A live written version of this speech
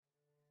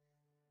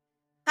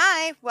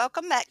Hi,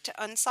 welcome back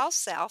to Unsolved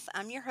South.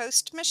 I'm your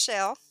host,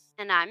 Michelle,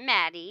 And I'm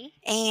Maddie.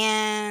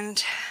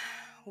 and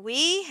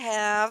we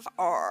have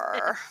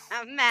our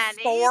I'm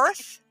Maddie.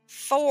 fourth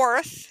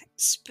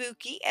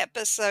spooky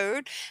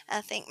episode.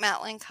 I think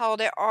Madeline called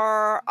it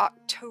our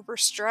October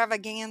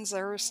extravaganza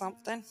or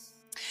something.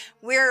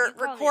 We're You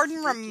called it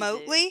recording spooky, boo.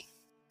 remotely.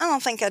 I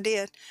don't think I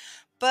did.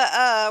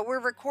 But we're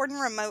recording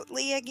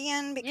remotely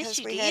again Yes, because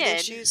you we had did.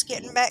 issues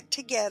getting back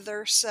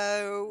together.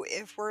 So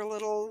if we're a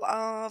little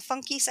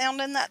funky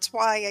sounding, that's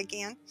why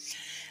again.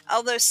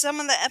 Although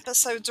some of the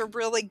episodes are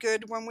really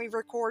good when we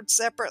record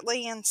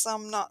separately and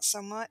some not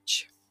so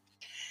much.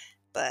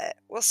 But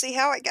we'll see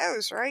how it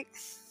goes, right?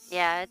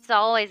 Yeah, it's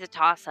always a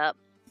toss-up.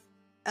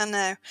 I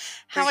know.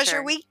 For How was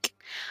your sure. week?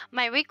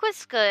 My week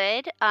was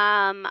good.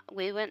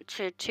 We went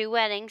to 2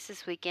 weddings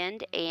this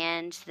weekend,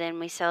 and then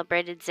we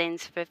celebrated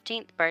Zane's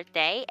 15th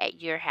birthday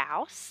at your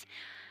house.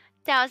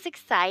 That was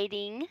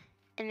exciting,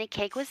 and the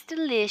cake was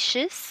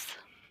delicious.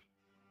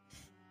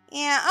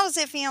 Yeah, I was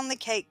iffy on the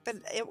cake, but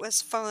it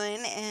was fun,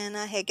 and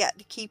I had got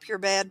to keep your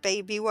bad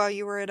baby while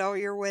you were at all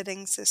your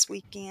weddings this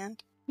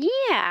weekend.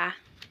 Yeah.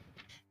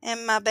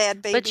 And my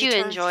bad But baby you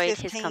turned enjoyed his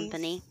 15.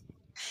 company.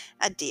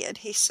 I did.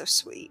 He's so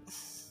sweet.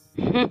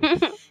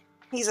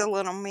 He's a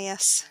little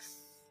mess.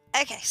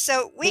 Okay,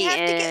 so we He have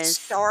to get is.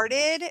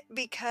 started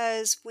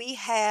because we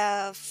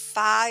have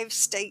 5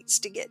 states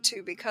to get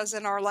to, because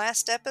in our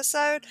last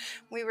episode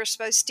we were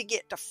supposed to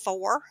get to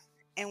 4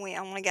 and we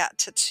only got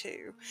to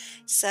 2.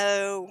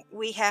 So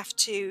we have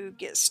to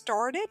get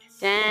started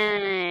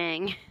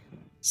Dang.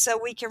 so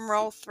we can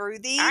roll through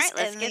these. All right,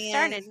 let's and get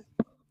then,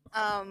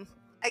 started.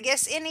 I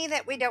guess any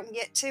that we don't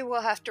get to,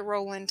 we'll have to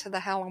roll into the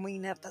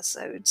Halloween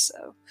episode.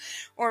 So,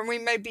 or we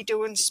may be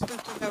doing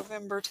Spooky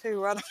November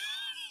too. I don't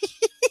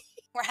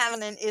We're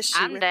having an issue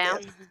I'm with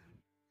down. this.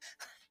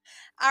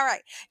 All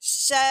right,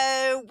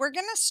 so we're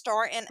going to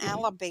start in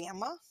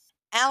Alabama.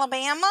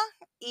 Alabama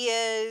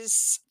they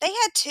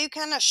had 2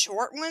 kind of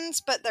short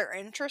ones, but they're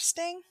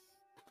interesting.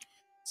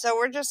 So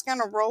we're just going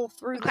to roll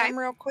through Okay. them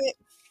real quick.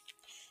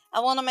 I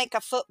want to make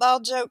a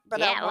football joke,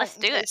 but I Yeah, won't let's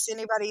in do it. case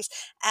anybody's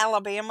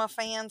Alabama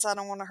fans. I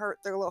don't want to hurt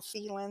their little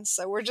feelings.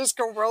 So we're just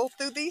going to roll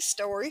through these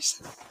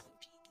stories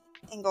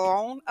and go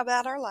on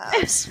about our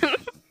lives.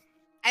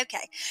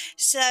 Okay,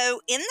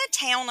 so in the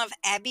town of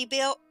I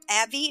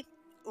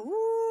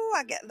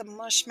got the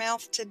mush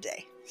mouth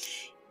today.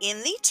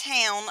 In the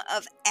town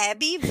of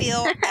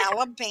Abbeville,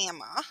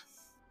 Alabama,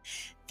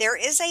 there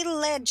is a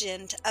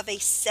legend of a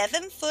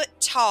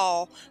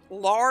 7-foot-tall,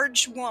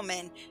 large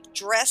woman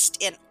dressed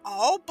in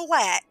all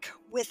black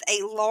with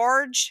a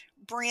large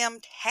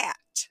brimmed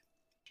hat.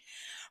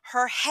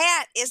 Her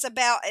hat is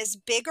about as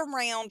big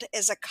around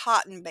as a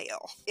cotton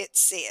bale, it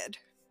said.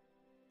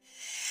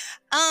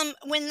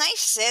 When they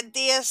said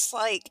this,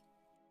 I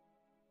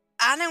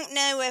don't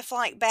know if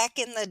back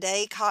in the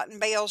day cotton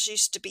bales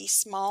used to be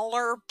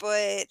smaller,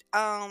 but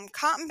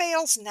cotton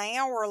bales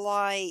now are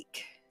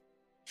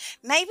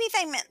maybe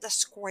they meant the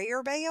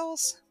square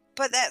bales,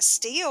 but that's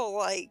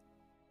still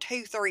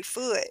 2-3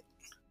 foot.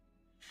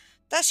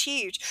 That's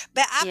huge.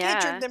 But I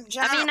pictured Yeah. them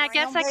I mean, giant I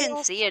guess round I can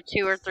bales. see a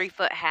 2 or 3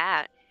 foot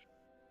hat.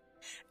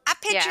 I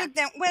Yeah. pictured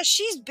them. Well,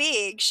 she's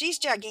big. She's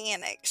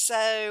gigantic.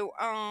 So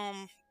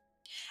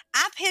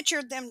I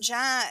pictured them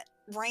giant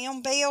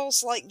round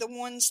bales like the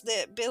ones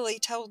that Billy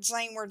told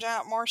Zane were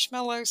giant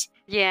marshmallows.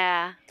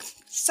 Yeah.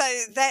 So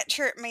that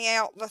tripped me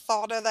out, the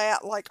thought of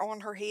that on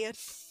her head.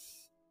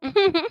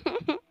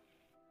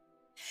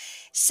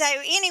 So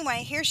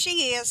anyway, here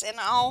she is in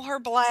all her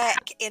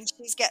black, and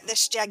she's got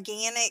this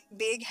gigantic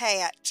big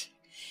hat,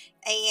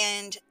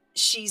 and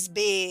she's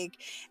big,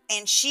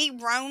 and she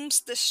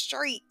roams the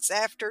streets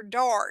after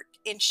dark,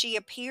 and she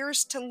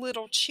appears to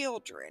little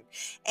children,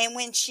 and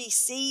when she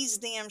sees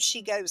them,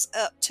 she goes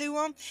up to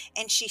them,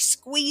 and she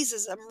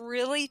squeezes them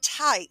really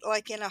tight,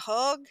 like in a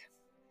hug,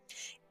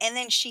 and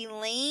then she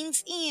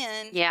leans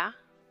in Yeah.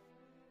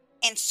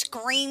 and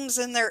screams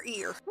in their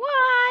ear.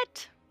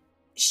 What?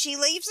 She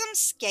leaves them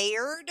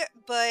scared,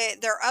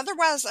 but they're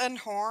otherwise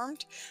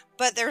unharmed.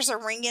 But there's a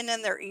ringing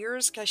in their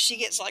ears because she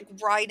gets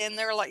right in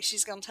there, like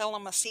she's going to tell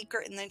them a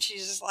secret. And then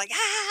she's just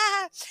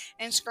ah,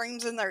 and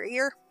screams in their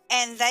ear.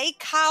 And they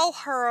call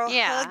her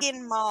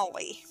Huggin'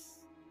 Molly.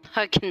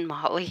 Huggin'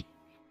 Molly.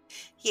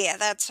 Yeah,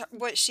 that's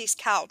what she's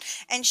called.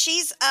 And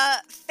she's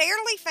a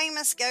fairly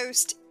famous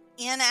ghost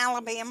in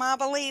Alabama, I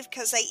believe,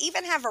 because they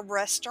even have a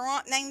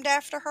restaurant named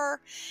after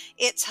her.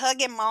 It's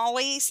Huggin'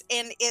 Molly's,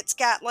 and it's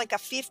got a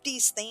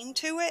 50s theme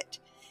to it.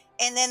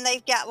 And then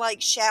they've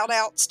got shout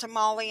outs to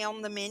Molly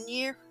on the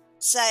menu.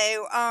 So,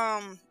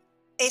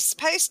 it's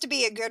supposed to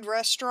be a good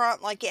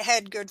restaurant. It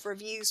had good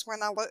reviews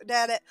when I looked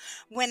at it.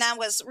 When I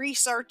was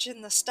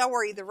researching the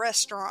story, the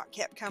restaurant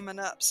kept coming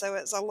up, so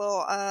it's a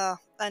little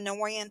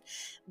annoying.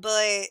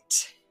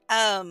 But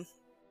the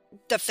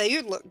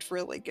food looked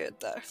really good,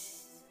 though.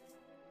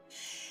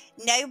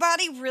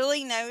 Nobody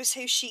really knows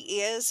who she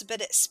is,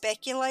 but it's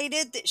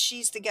speculated that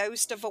she's the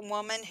ghost of a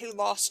woman who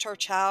lost her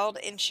child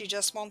and she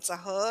just wants a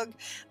hug.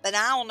 But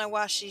I don't know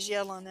why she's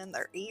yelling in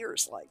their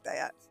ears like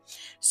that.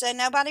 So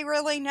nobody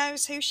really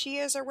knows who she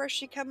is or where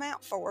she come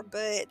out for.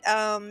 But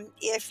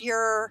if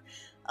you're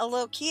a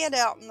little kid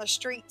out in the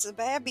streets of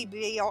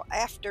Abbeville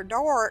after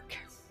dark,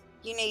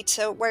 you need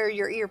to wear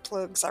your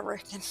earplugs, I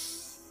reckon.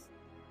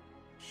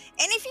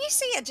 And if you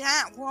see a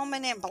giant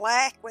woman in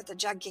black with a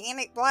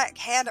gigantic black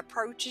hat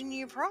approaching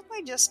you,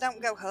 probably just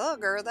don't go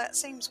hug her. That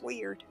seems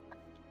weird.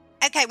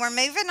 Okay, we're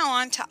moving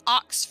on to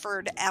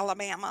Oxford,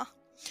 Alabama.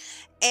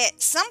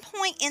 At some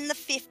point in the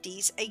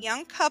 50s, a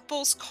young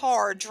couple's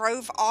car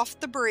drove off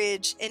the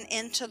bridge and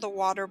into the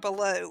water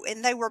below,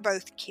 and they were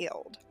both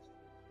killed.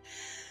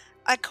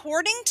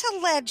 According to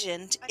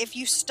legend, if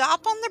you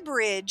stop on the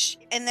bridge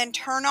and then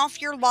turn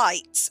off your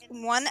lights,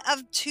 one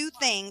of two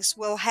things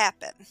will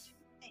happen.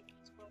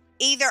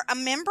 Either a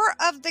member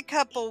of the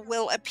couple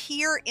will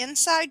appear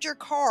inside your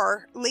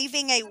car,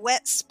 leaving a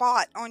wet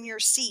spot on your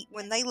seat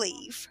when they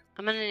leave.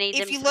 I'm going to need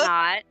them to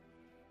not.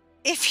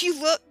 If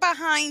you look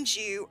behind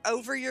you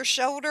over your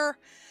shoulder,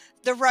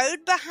 the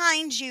road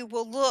behind you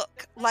will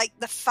look like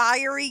the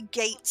fiery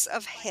gates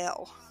of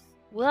hell.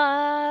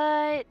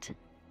 What?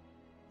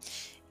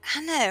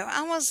 I know.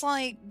 I was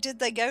like, did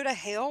they go to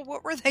hell?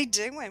 What were they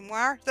doing?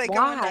 Why are they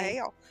going to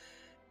hell?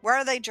 Why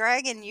are they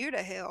dragging you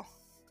to hell?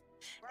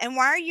 And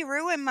why are you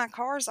ruining my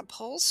car's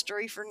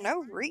upholstery for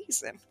no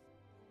reason?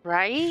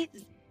 Right?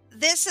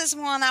 This is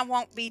one I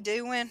won't be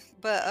doing,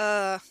 but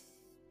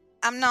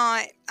I'm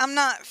not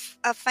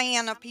a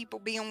fan of people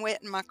being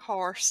wet in my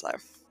car, so.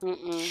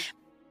 Mm-mm.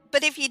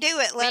 But if you do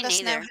it, let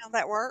us know how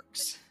that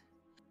works.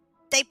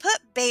 They put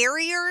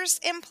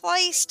barriers in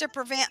place to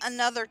prevent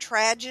another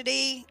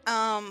tragedy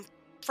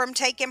from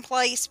taking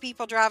place,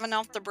 people driving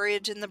off the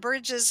bridge, and the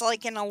bridge is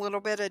like in a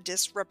little bit of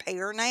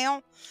disrepair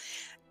now.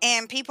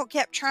 And people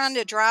kept trying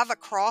to drive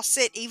across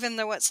it, even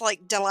though it's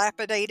like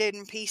dilapidated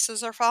and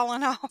pieces are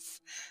falling off.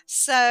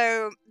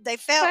 So they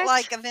felt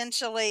like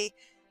eventually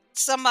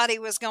somebody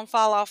was going to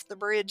fall off the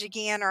bridge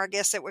again, or I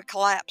guess it would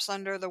collapse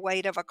under the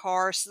weight of a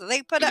car. So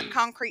they put up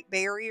concrete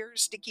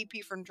barriers to keep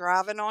you from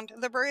driving onto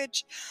the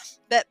bridge.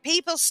 But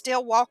people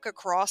still walk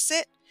across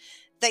it.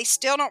 They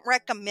still don't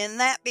recommend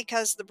that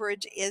because the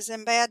bridge is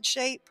in bad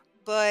shape.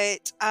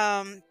 But,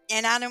 and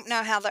I don't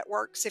know how that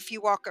works if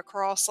you walk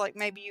across, like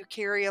maybe you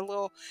carry a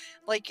little,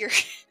 like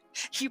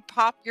you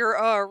pop your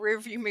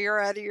rearview mirror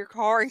out of your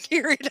car and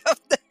carry it up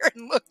there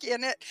and look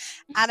in it.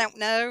 I don't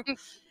know.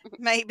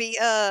 Maybe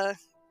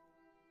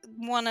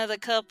one of the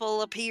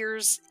couple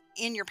appears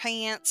in your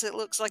pants. It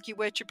looks like you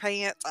wet your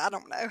pants. I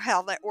don't know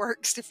how that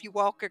works if you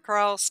walk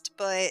across,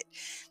 but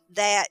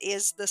that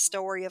is the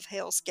story of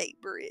Hell's Gate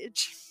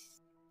Bridge.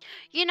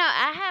 You know,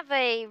 I have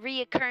a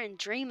reoccurring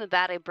dream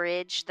about a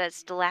bridge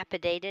that's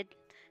dilapidated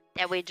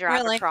that we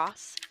drive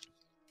across.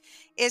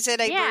 Is it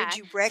a bridge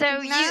you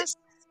recognize?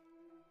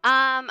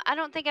 I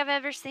don't think I've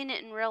ever seen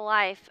it in real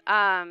life.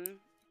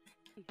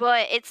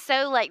 But it's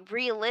so like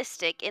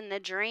realistic in the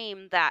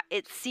dream that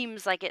it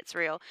seems like it's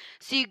real.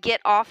 So you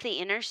get off the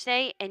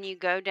interstate and you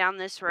go down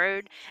this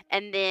road,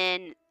 and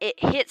then it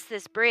hits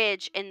this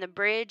bridge, and the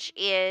bridge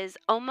is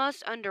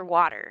almost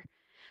underwater.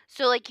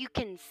 So, like, you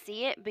can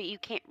see it, but you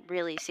can't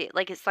really see it.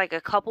 Like, it's like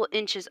a couple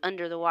inches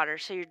under the water.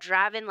 So you're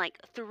driving, like,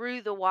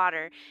 through the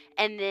water,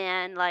 and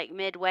then, like,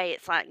 midway,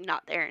 it's, like,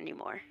 not there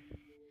anymore.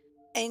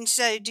 And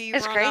so do you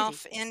run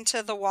off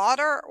into the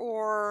water,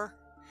 or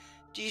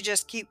do you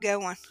just keep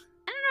going? I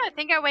don't know. I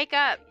think I wake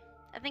up.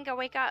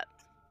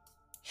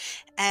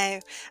 Oh.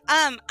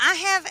 I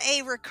have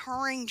a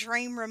recurring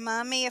dream.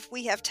 Remind me if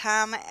we have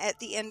time at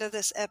the end of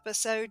this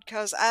episode,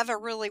 because I have a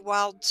really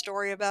wild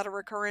story about a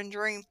recurring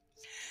dream.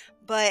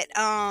 But,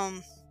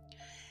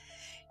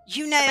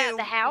 you know... About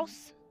the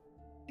house?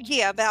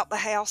 Yeah, about the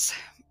house.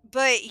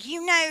 But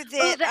you know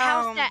that... the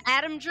house that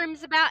Adam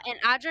dreams about and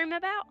I dream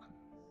about?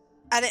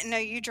 I didn't know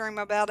you dream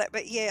about it,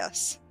 but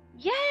yes.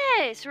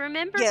 Yes,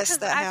 remember? Yes,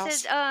 that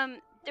house. I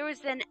said, there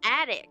was an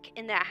attic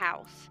in that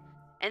house.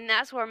 And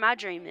that's where my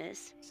dream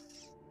is.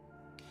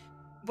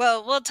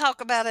 Well, we'll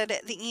talk about it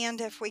at the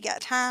end if we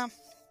got time.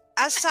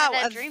 I saw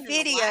a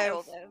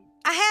video.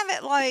 I have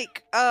it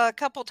like a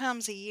couple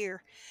times a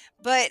year.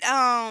 But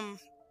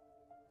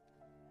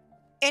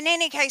in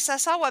any case, I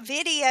saw a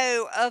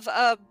video of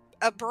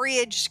a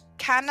bridge,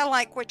 kind of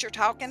like what you're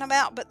talking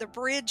about, but the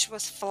bridge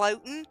was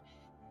floating.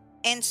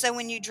 And so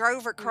when you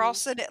drove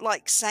across it, it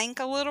like sank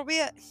a little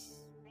bit.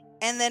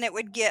 And then it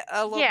would get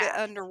a little bit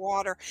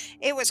underwater.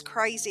 It was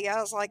crazy.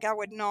 I was like, I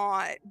would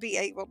not be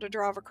able to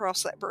drive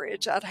across that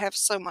bridge. I'd have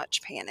so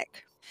much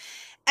panic.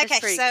 Okay,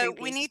 so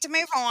we need to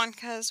move on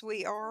because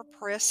we are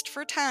pressed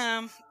for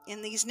time.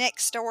 And these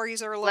next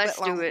stories are a little bit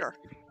longer.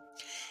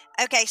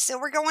 Okay, so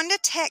we're going to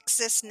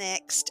Texas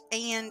next.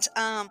 And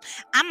I'm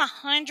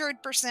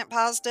 100%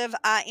 positive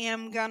I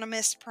am going to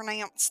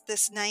mispronounce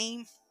this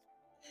name.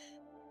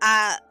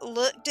 I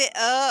looked it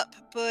up,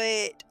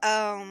 but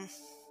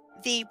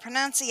The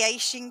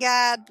pronunciation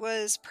guide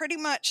was pretty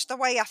much the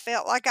way I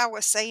felt like I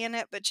was saying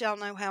it, but y'all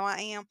know how I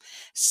am.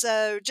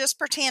 So just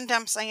pretend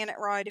I'm saying it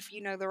right if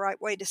you know the right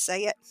way to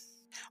say it.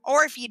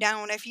 Or if you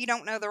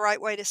don't know the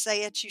right way to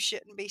say it, you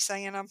shouldn't be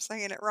saying I'm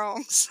saying it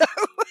wrong. So,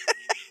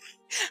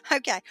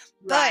 okay.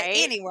 But Right.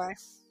 anyway,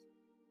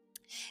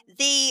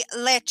 the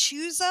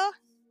lechuza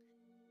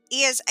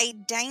is a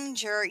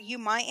danger you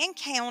might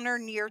encounter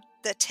near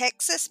the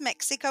Texas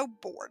Mexico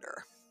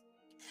border.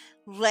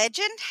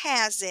 Legend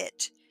has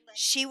it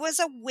she was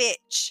a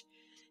witch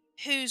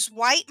whose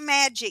white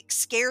magic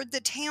scared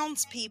the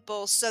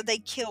townspeople, so they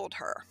killed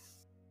her.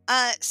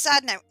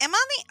 Side note, am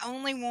I the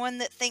only one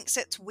that thinks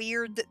it's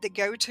weird that the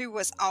go-to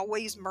was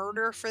always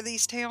murder for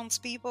these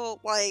townspeople?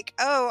 Like,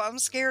 oh, I'm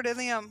scared of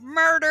them.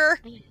 Murder!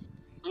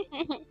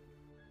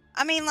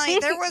 I mean,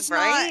 like, there was not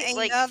Right?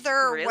 Like,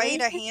 another way really?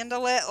 to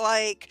handle it.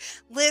 Like,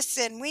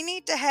 listen, we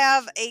need to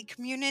have a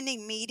community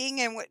meeting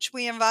in which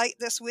we invite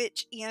this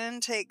witch in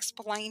to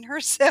explain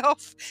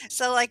herself.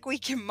 So, like, we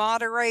can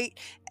moderate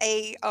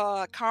a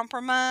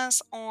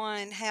compromise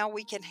on how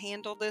we can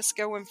handle this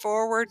going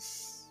forward.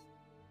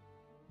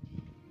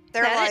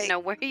 They're I didn't like, know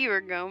where you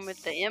were going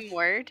with the M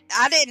word.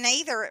 I didn't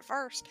either at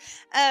first.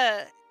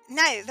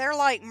 No, they're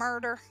like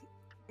murder.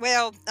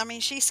 Well, I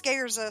mean, she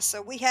scares us,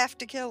 so we have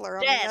to kill her.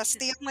 I mean, that's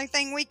Death. the only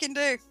thing we can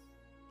do.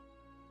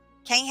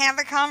 Can't have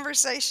a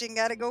conversation,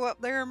 gotta go up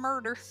there and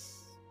murder.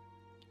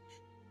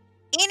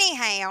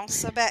 Anyhow,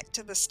 so back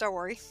to the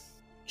story.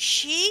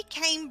 She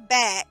came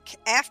back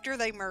after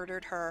they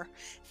murdered her,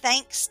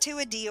 thanks to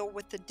a deal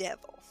with the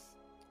devil.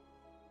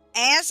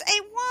 As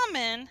a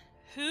woman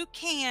who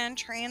can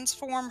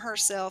transform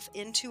herself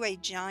into a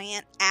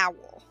giant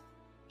owl.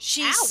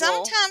 She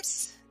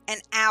sometimes an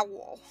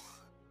owl.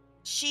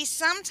 She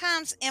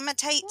sometimes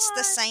imitates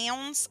the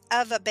sounds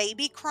of a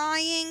baby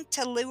crying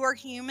to lure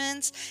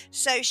humans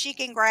so she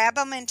can grab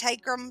them and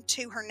take them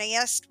to her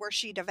nest where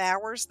she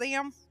devours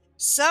them.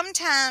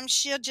 Sometimes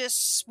she'll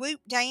just swoop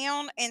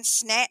down and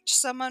snatch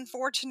some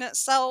unfortunate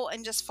soul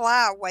and just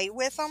fly away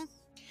with them,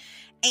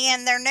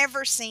 and they're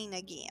never seen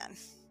again.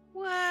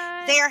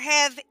 What? There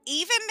have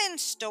even been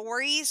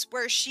stories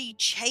where she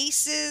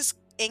chases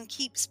and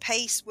keeps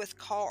pace with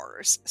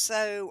cars.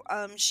 So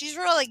she's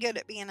really good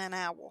at being an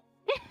owl.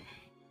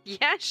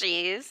 Yeah,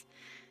 she is.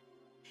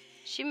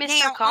 She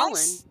missed her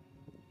calling.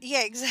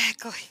 Yeah,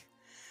 exactly.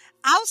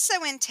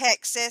 Also in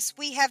Texas,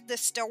 we have the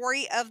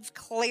story of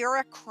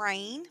Clara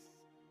Crane.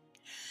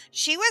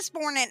 She was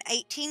born in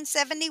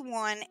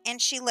 1871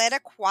 and she led a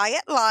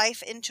quiet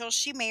life until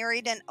she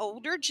married an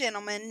older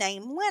gentleman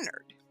named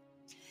Leonard.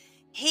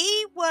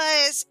 He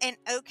was an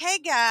okay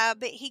guy,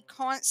 but he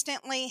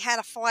constantly had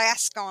a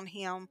flask on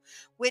him,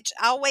 which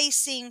always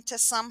seemed to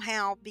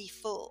somehow be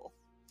full,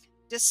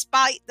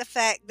 despite the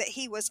fact that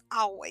he was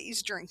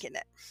always drinking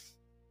it.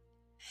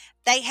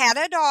 They had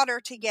a daughter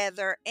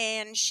together,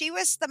 and she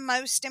was the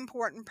most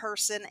important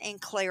person in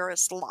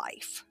Clara's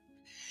life.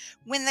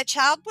 When the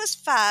child was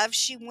 5,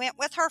 she went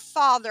with her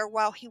father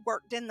while he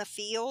worked in the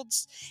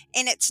fields,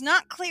 and it's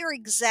not clear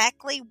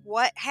exactly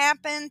what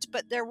happened,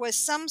 but there was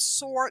some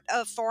sort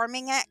of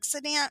farming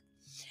accident,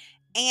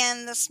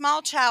 and the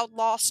small child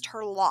lost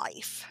her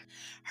life.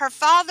 Her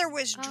father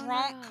was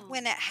drunk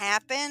when it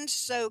happened,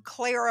 so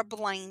Clara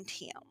blamed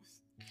him.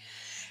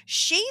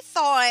 She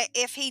thought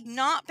if he'd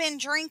not been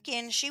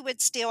drinking, she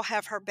would still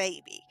have her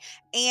baby,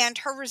 and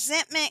her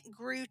resentment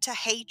grew to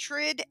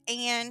hatred,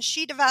 and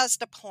she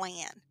devised a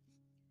plan.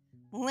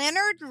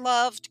 Leonard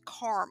loved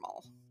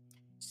caramel.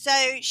 So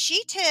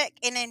she took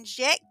and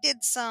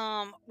injected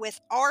some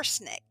with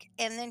arsenic,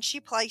 and then she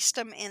placed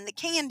them in the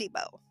candy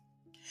bowl.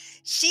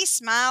 She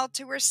smiled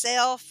to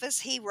herself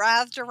as he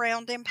writhed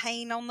around in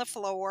pain on the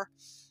floor.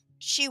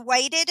 She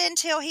waited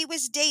until he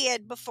was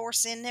dead before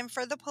sending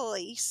for the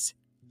police.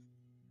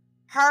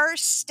 Her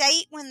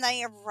state when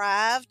they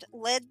arrived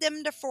led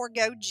them to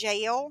forego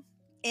jail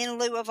in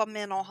lieu of a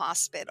mental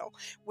hospital,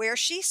 where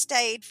she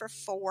stayed for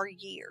 4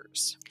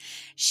 years.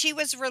 She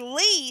was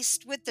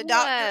released with the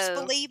doctors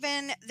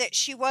believing that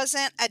she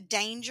wasn't a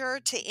danger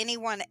to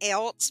anyone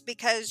else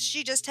because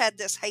she just had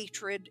this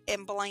hatred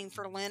and blame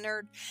for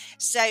Leonard.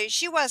 So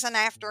she wasn't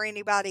after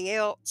anybody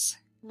else.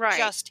 Right.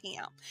 Just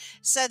him.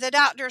 So the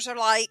doctors are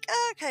like,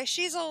 okay,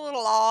 she's a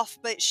little off,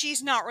 but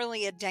she's not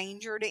really a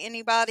danger to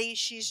anybody.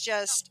 She's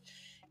just,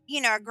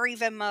 a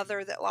grieving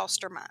mother that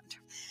lost her mind.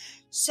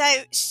 So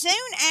soon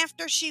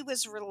after she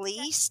was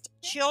released,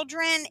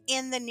 children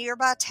in the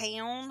nearby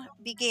town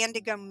began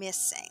to go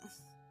missing.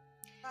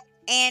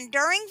 And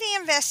during the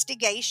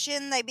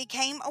investigation, they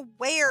became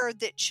aware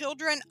that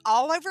children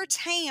all over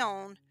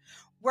town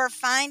were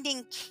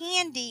finding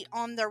candy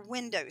on their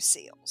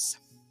windowsills.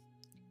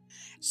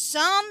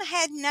 Some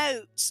had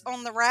notes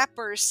on the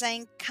wrappers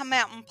saying, "Come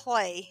out and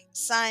play,"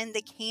 signed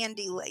the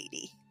Candy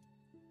Lady.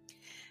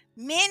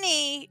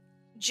 Many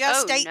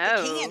just ate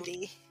the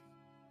candy,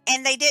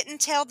 and they didn't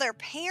tell their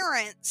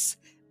parents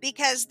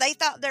because they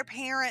thought their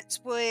parents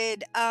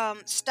would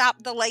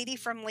stop the lady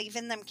from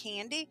leaving them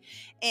candy.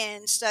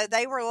 And so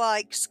they were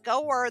like,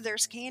 "Score,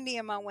 there's candy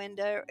in my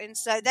window." And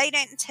so they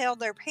didn't tell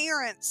their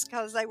parents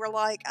because they were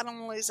like, "I don't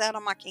want to lose out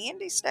on my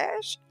candy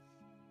stash."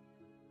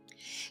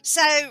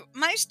 So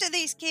most of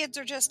these kids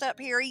are just up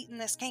here eating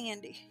this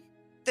candy.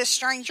 This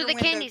stranger So the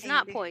window candy's candy.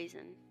 not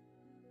poison.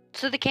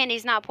 So the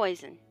candy's not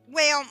poison.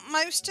 Well,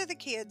 most of the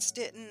kids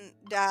didn't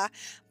die,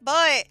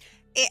 but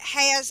it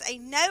has a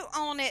note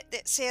on it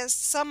that says,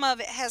 some of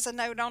it has a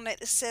note on it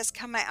that says,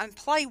 "Come out and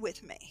play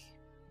with me."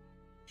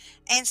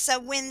 And so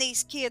when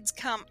these kids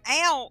come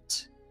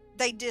out,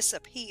 they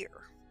disappear.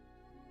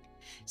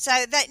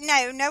 So that,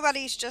 no,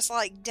 nobody's just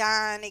like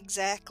dying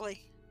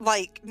exactly.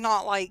 Like,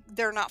 not like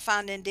they're not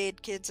finding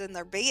dead kids in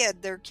their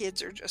bed. Their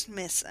kids are just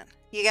missing.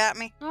 You got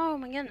me? Oh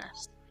my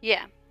goodness.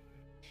 Yeah.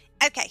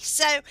 Okay,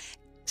 so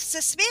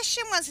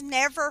suspicion was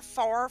never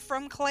far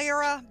from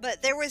Clara,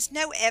 but there was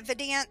no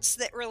evidence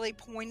that really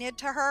pointed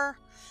to her.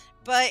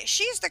 But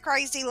she's the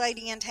crazy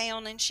lady in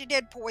town, and she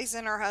did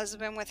poison her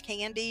husband with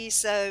candy,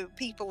 so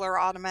people are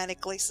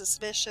automatically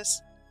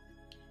suspicious.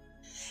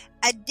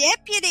 A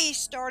deputy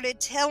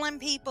started telling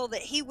people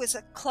that he was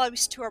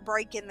close to a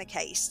break in the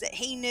case, that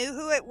he knew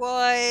who it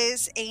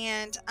was,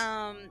 and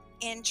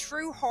in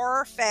true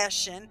horror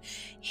fashion,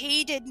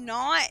 he did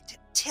not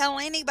tell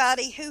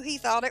anybody who he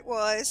thought it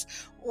was,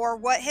 or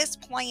what his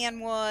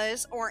plan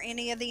was, or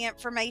any of the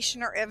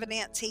information or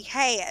evidence he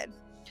had.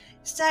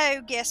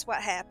 So, guess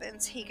what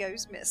happens? He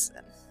goes missing.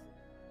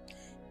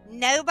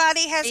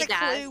 Nobody has He a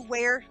dies. clue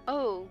where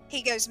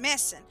he goes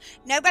missing.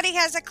 Nobody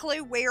has a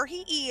clue where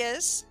he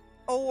is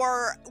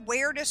or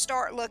where to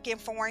start looking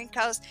for him,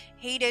 because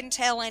he didn't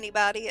tell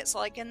anybody. It's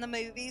like in the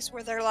movies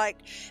where they're like,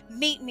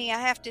 "Meet me, I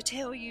have to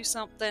tell you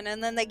something,"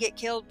 and then they get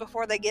killed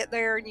before they get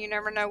there, and you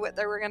never know what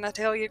they were going to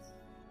tell you.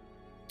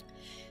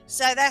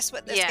 So that's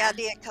what this guy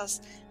did,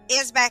 because it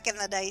was back in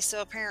the day,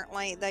 so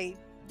apparently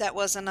that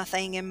wasn't a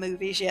thing in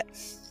movies yet.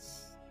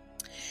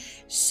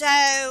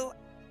 So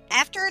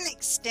after an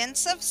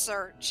extensive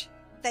search,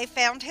 they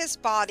found his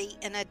body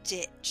in a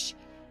ditch.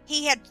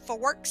 He had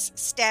forks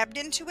stabbed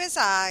into his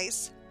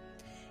eyes,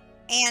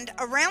 and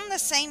around the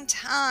same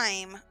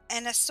time,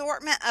 an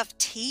assortment of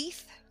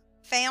teeth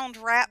found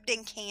wrapped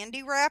in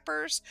candy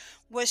wrappers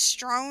was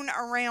strewn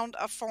around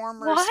a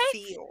farmer's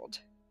field.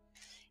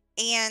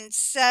 And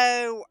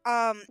so,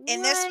 and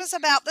this was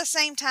about the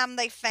same time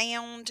they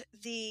found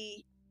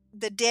the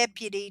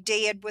deputy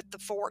dead with the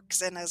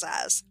forks in his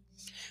eyes,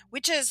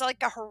 which is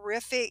like a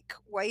horrific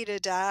way to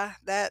die.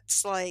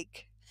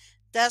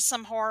 That's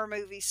some horror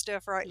movie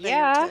stuff right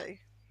there too.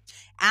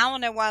 I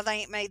don't know why they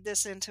ain't made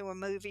this into a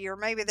movie, or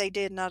maybe they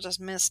did and I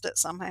just missed it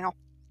somehow.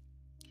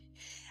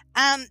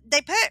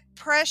 They put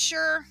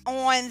pressure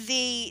on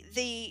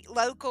the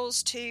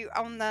locals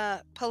on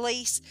the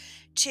police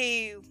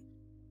to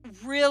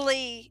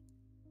really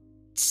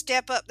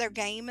step up their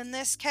game in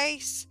this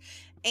case.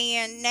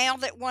 And now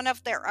that one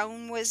of their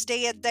own was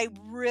dead, they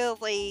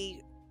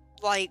really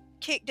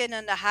kicked it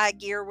into high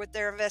gear with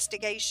their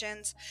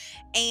investigations.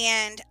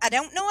 And I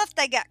don't know if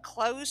they got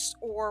close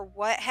or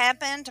what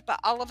happened, but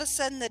all of a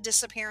sudden the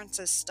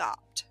disappearances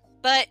stopped.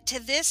 But to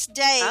this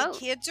day,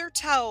 kids are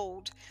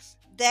told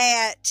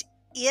that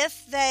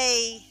if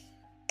they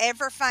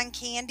ever find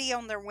candy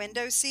on their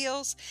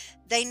windowsills,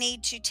 they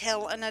need to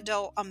tell an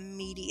adult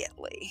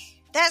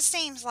immediately. That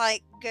seems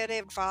like good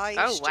advice.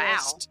 Oh, wow.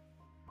 Just,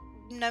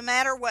 no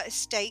matter what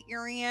state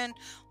you're in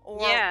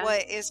or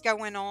what is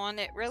going on,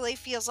 it really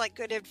feels like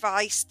good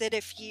advice that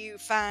if you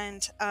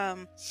find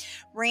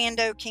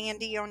rando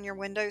candy on your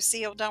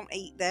windowsill, don't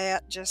eat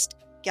that. Just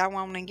go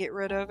on and get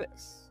rid of it.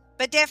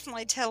 But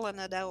definitely tell an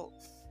adult.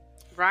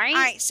 Right?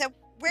 All right, so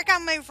we're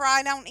going to move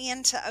right on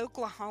into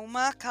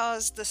Oklahoma,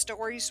 because the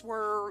stories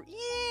were,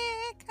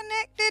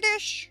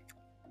 connected-ish.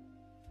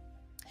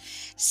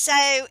 So,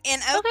 in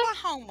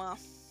Oklahoma,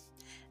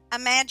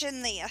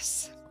 imagine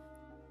this.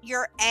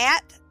 You're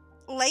at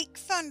Lake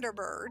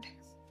Thunderbird.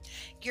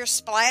 You're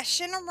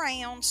splashing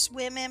around,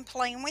 swimming,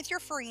 playing with your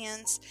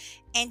friends,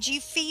 and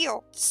you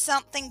feel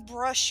something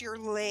brush your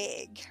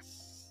leg.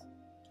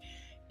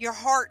 Your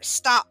heart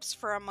stops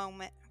for a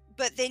moment,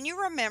 but then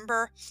you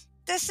remember,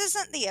 this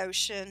isn't the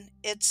ocean,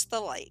 it's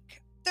the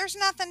lake. There's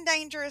nothing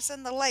dangerous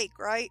in the lake,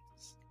 right?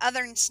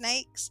 Other than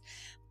snakes.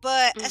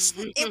 But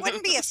it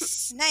wouldn't be a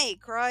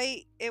snake,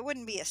 right? It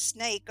wouldn't be a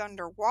snake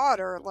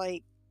underwater.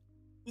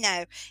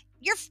 No,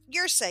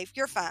 you're safe.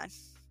 You're fine.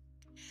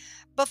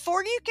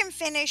 Before you can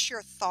finish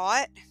your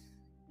thought,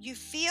 you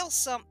feel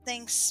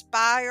something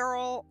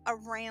spiral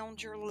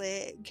around your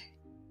leg.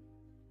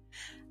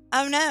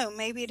 Oh no,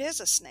 maybe it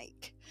is a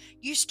snake.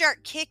 You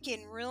start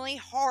kicking really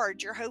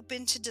hard. You're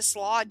hoping to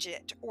dislodge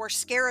it or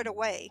scare it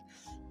away.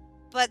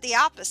 But the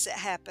opposite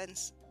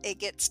happens. It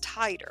gets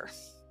tighter.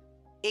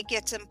 It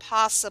gets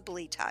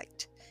impossibly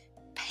tight.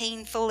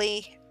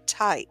 Painfully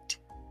tight.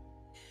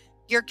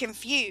 You're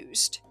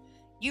confused.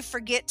 You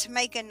forget to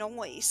make a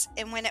noise,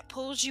 and when it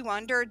pulls you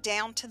under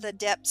down to the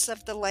depths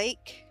of the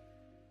lake,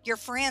 your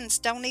friends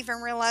don't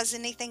even realize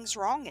anything's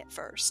wrong at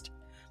first.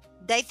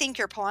 They think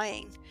you're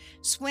playing,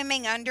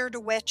 swimming under to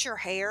wet your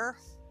hair,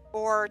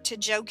 or to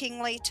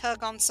jokingly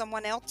tug on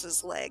someone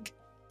else's leg.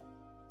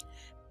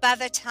 By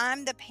the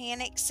time the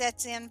panic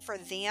sets in for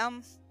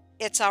them,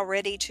 it's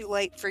already too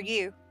late for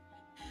you.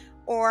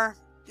 Or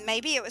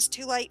maybe it was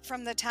too late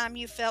from the time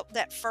you felt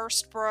that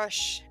first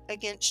brush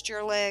against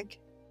your leg.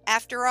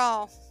 After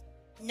all,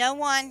 no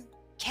one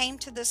came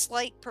to this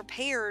lake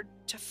prepared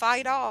to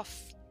fight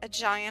off a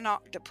giant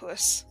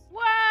octopus.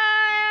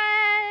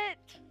 What?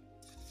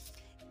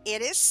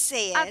 It is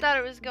said I thought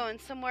it was going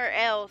somewhere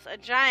else. A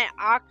giant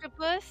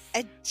octopus?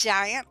 a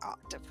giant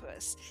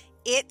octopus.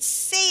 It's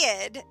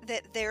said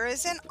that there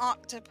is an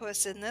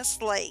octopus in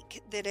this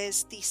lake that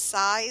is the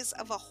size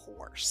of a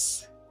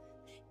horse.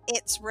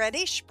 It's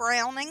reddish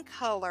brown in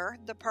color,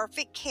 the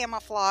perfect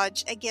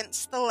camouflage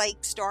against the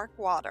lake's dark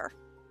water.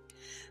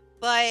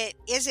 But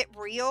is it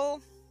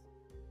real?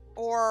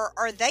 Or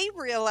are they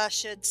real, I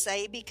should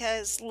say,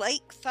 because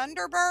Lake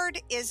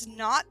Thunderbird is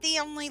not the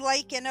only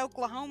lake in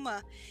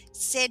Oklahoma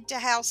said to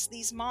house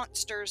these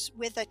monsters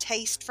with a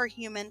taste for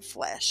human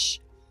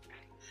flesh.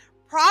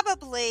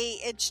 Probably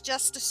it's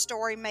just a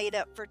story made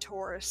up for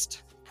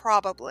tourists.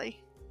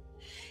 Probably.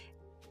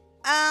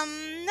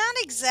 Not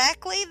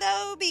exactly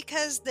though,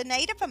 because the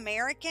Native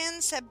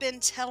Americans have been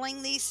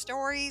telling these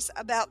stories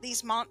about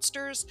these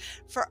monsters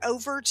for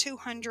over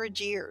 200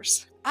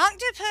 years.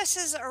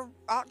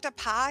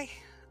 Octopi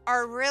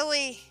are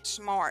really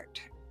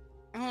smart.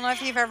 I don't know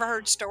if you've ever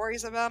heard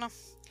stories about them,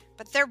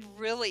 but they're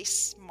really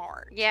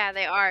smart. Yeah,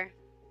 they are.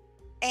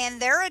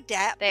 And they're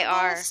adaptable. They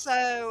are.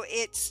 So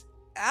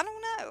I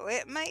don't know.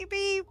 It may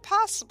be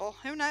possible.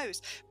 Who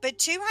knows? But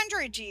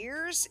 200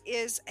 years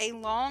is a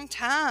long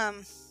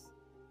time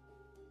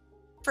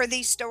for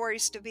these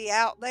stories to be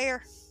out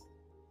there.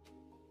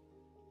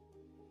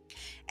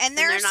 And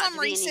there are some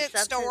recent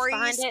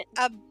stories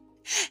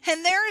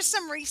and there are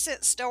some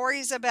recent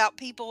stories about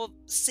people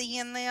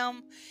seeing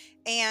them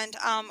and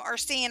or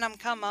seeing them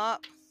come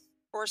up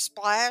or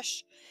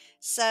splash.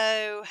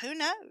 So who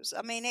knows?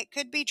 I mean, it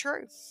could be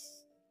true.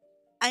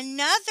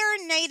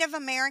 Another Native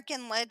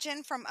American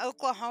legend from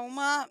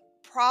Oklahoma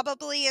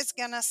probably is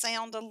going to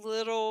sound a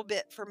little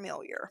bit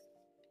familiar.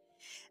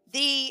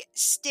 The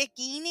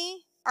Stickini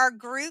are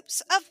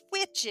groups of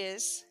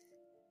witches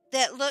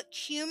that look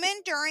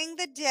human during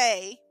the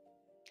day,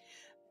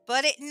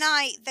 but at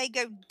night they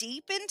go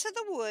deep into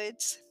the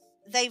woods,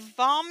 they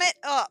vomit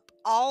up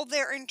all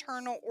their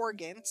internal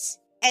organs,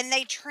 and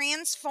they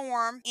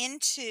transform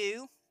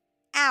into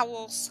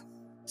owls.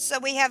 So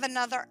we have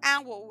another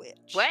owl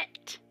witch.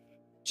 What?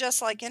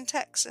 Just like in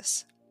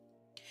Texas.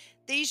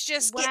 These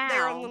just get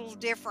there a little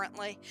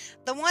differently.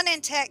 The one in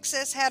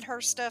Texas had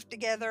her stuff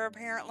together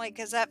apparently,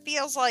 because that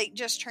feels like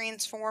just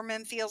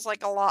transforming feels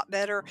like a lot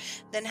better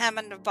than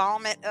having to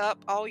vomit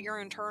up all your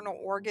internal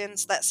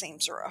organs. That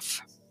seems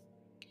rough.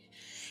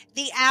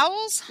 The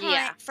owls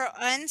hunt for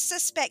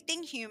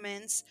unsuspecting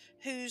humans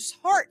whose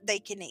heart they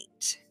can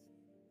eat.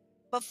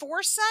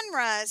 Before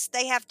sunrise,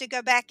 they have to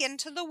go back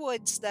into the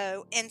woods,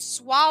 though, and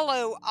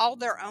swallow all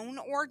their own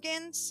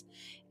organs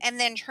and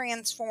then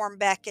transform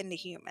back into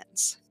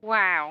humans.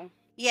 Wow.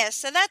 Yeah,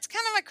 so that's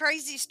kind of a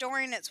crazy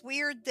story, and it's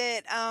weird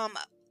that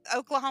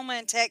Oklahoma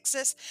and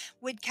Texas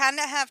would kind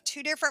of have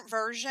two different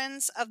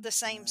versions of the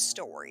same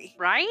story.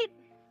 Right?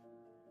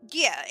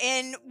 Yeah,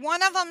 and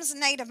one of them's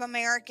Native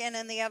American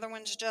and the other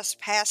one's just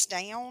passed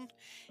down.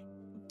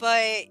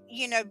 But,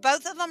 you know,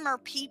 both of them are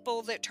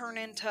people that turn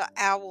into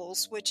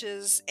owls, which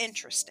is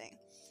interesting.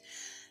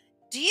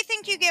 Do you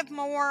think you give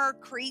more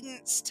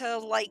credence to,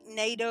 like,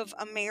 Native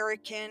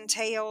American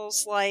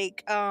tales,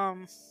 like,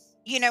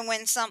 you know,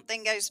 when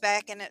something goes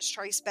back and it's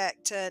traced back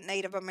to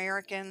Native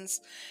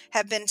Americans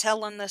have been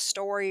telling this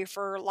story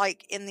for,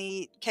 like, in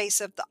the case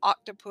of the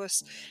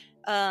octopus,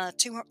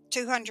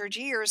 200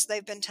 years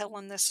they've been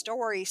telling this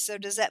story. So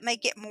does that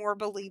make it more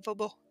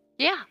believable?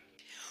 Yeah.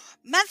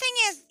 My thing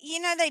is, you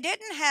know, they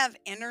didn't have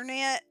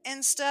internet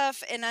and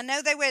stuff, and I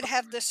know they would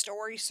have the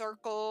story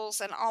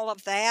circles and all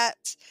of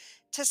that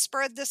to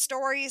spread the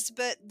stories,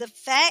 but the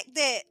fact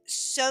that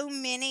so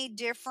many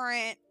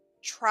different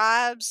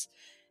tribes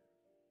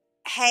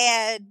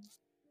had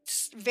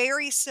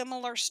very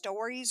similar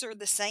stories or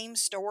the same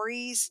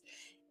stories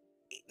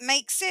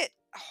makes it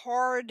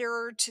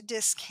harder to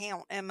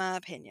discount, in my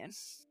opinion.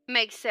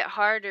 Makes it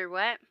harder,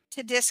 what?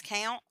 To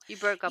discount. You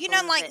broke up. You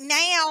know, like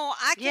now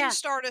I can Yeah.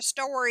 start a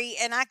story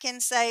and I can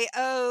say,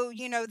 oh,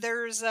 you know,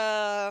 there's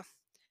a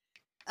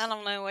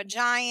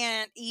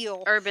giant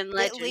eel Urban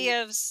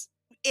legend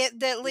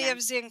that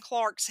lives in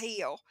Clark's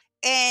Hill.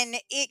 And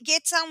it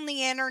gets on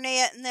the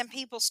internet and then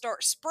people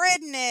start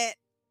spreading it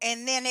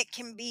and then it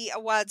can be a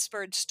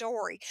widespread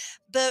story.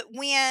 But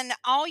when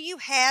all you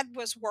had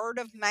was word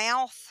of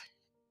mouth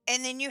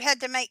and then you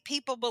had to make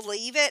people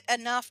believe it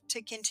enough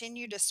to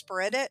continue to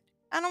spread it,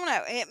 I don't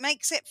know. It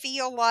makes it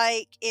feel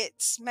like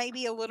it's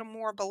maybe a little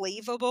more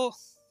believable.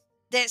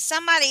 That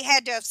somebody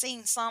had to have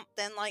seen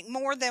something, like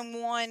more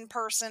than one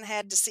person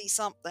had to see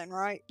something,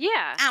 right?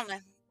 Yeah. I don't know.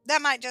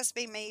 That might just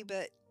be me,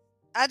 but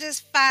I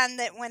just find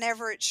that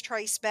whenever it's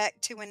traced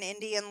back to an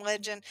Indian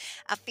legend,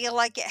 I feel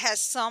like it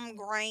has some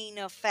grain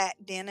of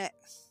fact in it,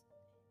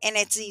 and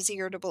it's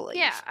easier to Yeah,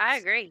 believe. I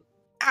agree.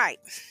 All right.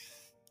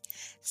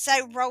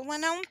 So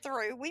rolling on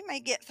through, we may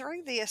get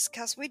through this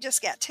because we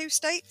just got 2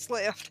 states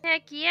left.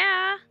 Heck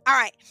yeah. All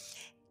right.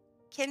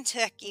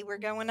 Kentucky. We're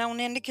going on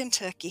into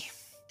Kentucky.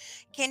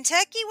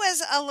 Kentucky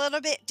was a little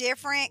bit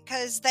different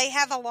because they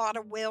have a lot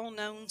of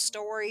well-known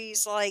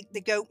stories like the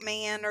Goat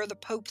Man or the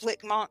Pope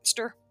Lick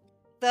Monster,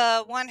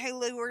 the one who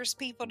lures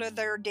people to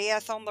their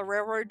death on the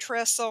railroad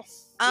trestle.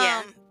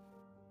 Yeah.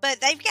 But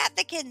they've got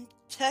the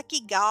Kentucky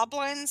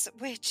Goblins,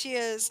 which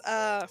is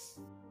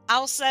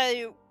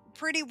also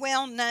pretty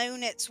well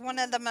known. It's one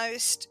of the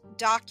most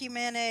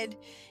documented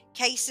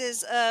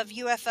cases of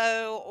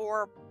UFO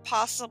or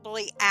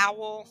possibly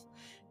owl,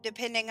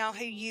 depending on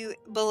who you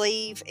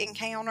believe,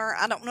 encounter.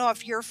 I don't know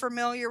if you're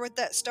familiar with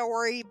that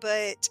story,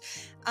 but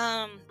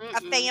a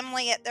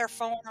family at their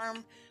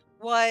farm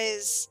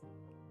was,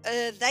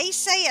 they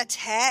say,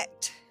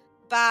 attacked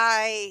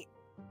by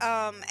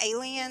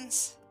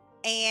aliens,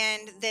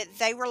 and that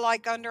they were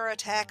like under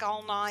attack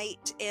all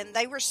night, and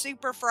they were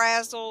super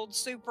frazzled,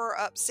 super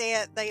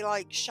upset. They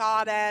like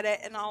shot at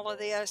it and all of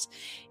this,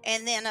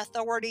 and then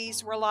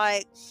authorities were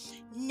like,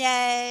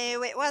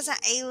 no, it wasn't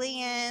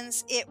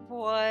aliens, it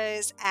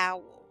was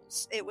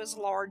owls. It was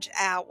large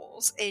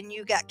owls, and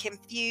you got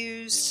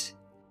confused,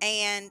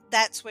 and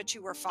that's what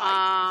you were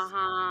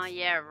fighting.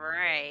 Yeah,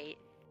 right.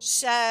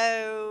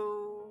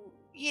 So,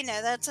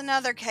 that's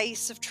another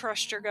case of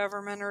trust your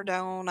government or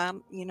don't. I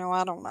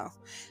don't know.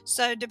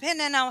 So,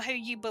 depending on who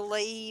you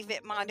believe,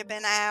 it might have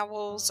been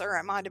owls or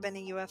it might have been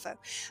a UFO.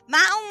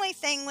 My only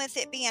thing with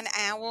it being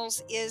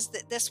owls is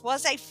that this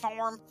was a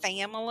farm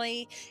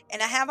family,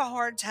 and I have a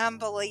hard time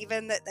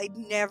believing that they'd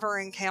never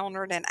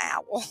encountered an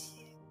owl.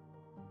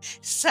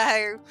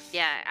 So,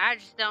 yeah, I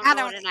just don't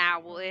know what an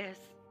owl is.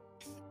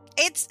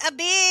 It's a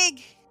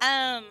big,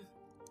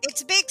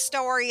 it's a big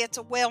story. It's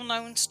a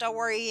well-known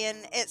story, and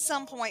at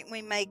some point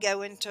we may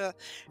go into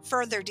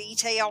further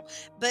detail.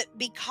 But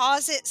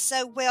because it's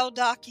so well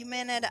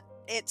documented,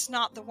 it's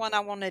not the one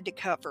I wanted to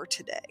cover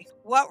today.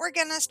 What we're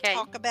going to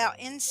talk about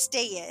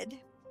instead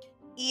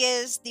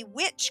is the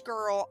Witch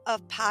Girl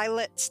of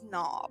Pilot's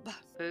Knob.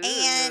 Ooh.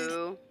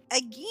 And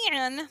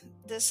again,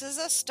 this is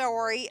a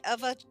story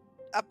of a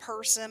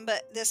person,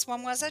 but this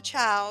one was a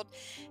child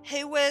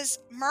who was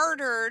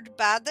murdered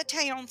by the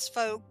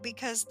townsfolk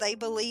because they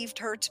believed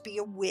her to be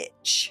a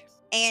witch.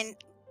 And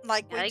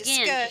like we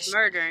discussed, just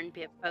murdering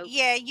people.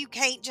 Yeah, you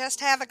can't just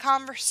have a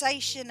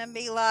conversation and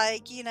be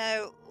like,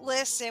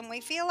 listen,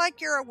 we feel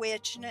like you're a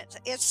witch and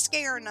it's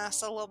scaring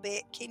us a little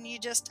bit. Can you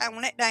just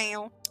tone it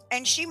down?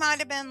 And she might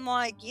have been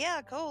like,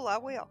 yeah, cool, I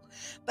will.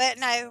 But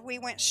no, we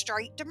went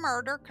straight to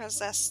murder because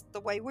that's the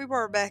way we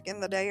were back in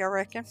the day, I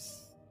reckon.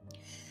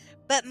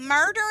 But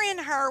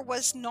murdering her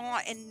was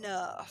not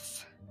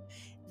enough.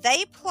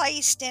 They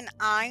placed an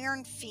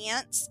iron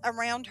fence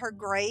around her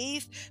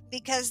grave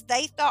because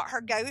they thought her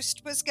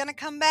ghost was going to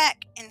come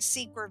back and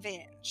seek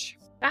revenge.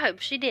 I hope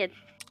she did.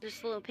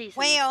 Just a little piece.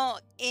 Well,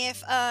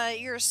 if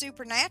you're a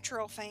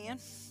Supernatural fan,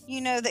 you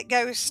know that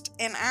ghost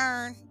and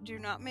iron do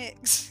not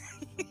mix.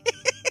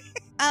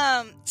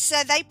 So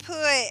they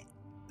put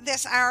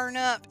this iron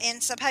up,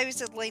 and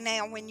supposedly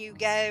now when you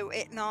go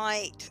at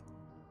night,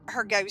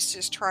 her ghost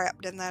is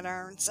trapped in that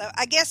urn. So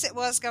I guess it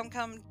was going to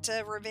come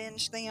to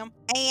revenge them.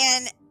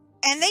 And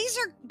these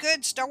are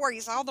good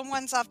stories. All the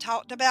ones I've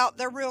talked about,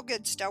 they're real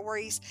good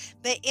stories.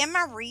 But in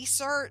my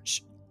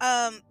research,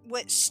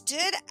 what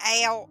stood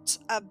out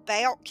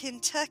about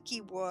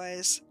Kentucky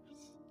was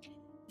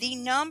the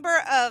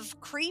number of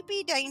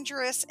creepy,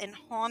 dangerous, and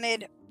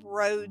haunted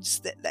roads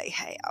that they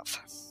have.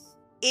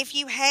 If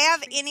you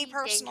have any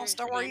personal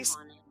stories...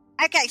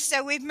 Okay,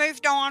 so we've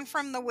moved on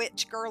from the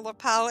Witch Girl of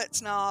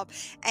Pilot's Knob,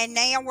 and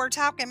now we're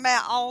talking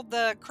about all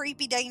the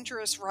creepy,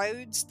 dangerous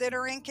roads that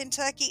are in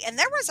Kentucky, and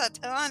there was a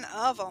ton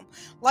of them.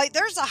 Like,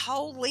 there's a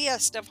whole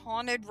list of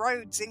haunted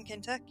roads in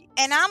Kentucky.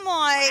 And I'm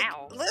like,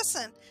 wow.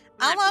 Listen,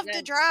 I love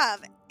to drive,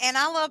 and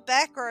I love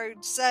back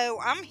roads, so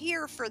I'm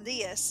here for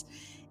this.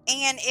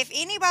 And if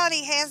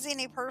anybody has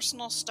any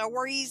personal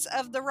stories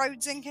of the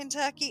roads in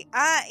Kentucky,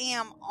 I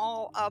am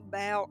all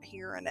about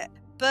hearing it.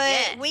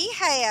 But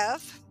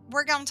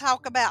we're going to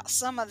talk about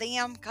some of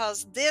them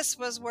because this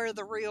was where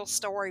the real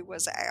story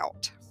was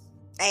at.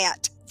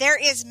 There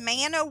is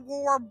Man o'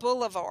 War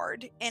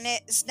Boulevard, and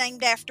it's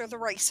named after the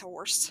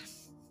racehorse.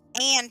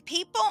 And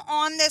people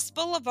on this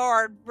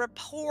boulevard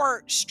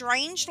report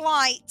strange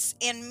lights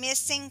and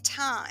missing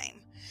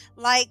time.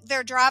 Like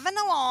they're driving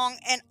along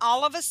and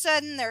all of a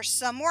sudden they're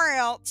somewhere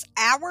else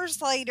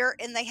hours later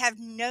and they have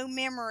no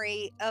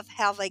memory of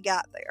how they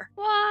got there.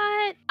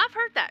 What? I've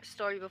heard that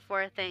story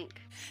before, I think.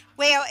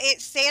 Well,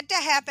 it's said to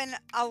happen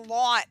a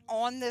lot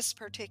on this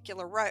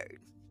particular road.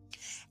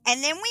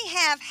 And then we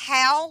have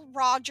Hal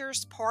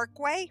Rogers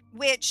Parkway,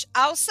 which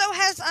also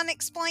has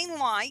unexplained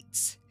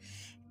lights.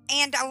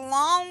 And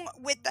along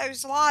with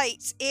those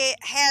lights, it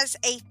has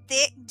a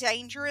thick,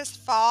 dangerous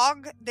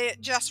fog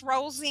that just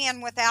rolls in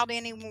without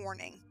any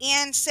warning.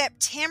 In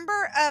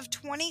September of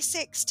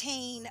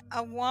 2016,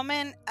 a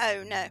woman,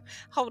 oh no,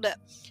 hold up.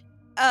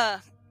 I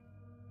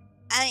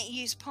didn't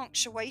use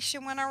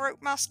punctuation when I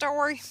wrote my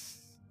story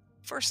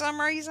for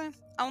some reason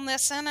on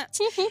this sentence.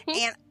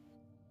 And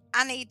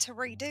I need to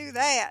redo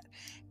that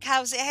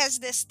because it has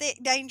this thick,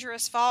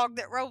 dangerous fog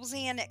that rolls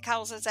in. It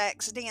causes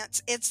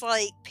accidents. It's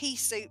like pea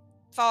soup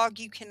fog.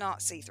 You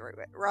cannot see through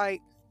it,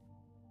 right?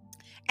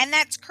 And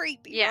that's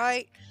creepy, Yeah.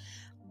 right?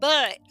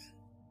 But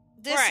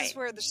this is Right.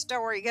 where the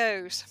story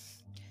goes.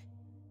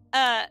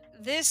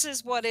 This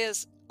is what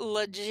is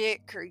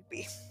legit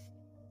creepy.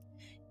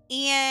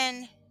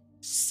 In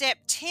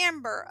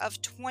September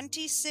of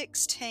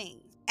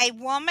 2016, a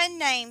woman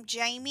named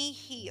Jamie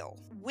Hill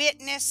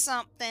witnessed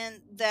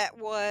something that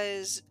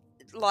was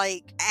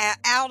like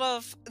out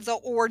of the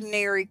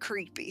ordinary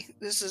creepy.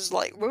 This is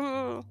like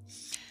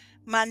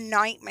my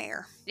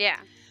nightmare. Yeah.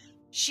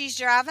 She's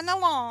driving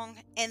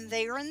along, and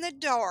there in the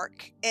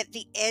dark, at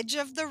the edge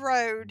of the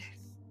road,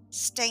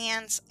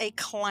 stands a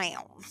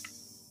clown.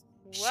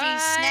 She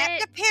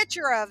snapped a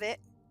picture of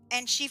it,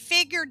 and she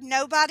figured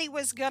nobody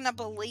was going to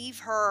believe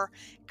her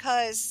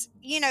because,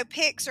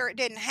 pics or it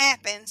didn't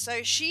happen.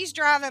 So she's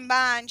driving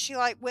by, and she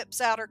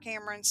whips out her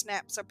camera and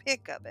snaps a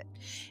pic of it.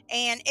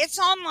 And it's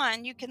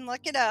online. You can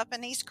look it up,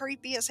 and he's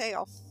creepy as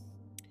hell.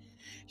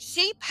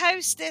 She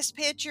posts this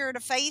picture to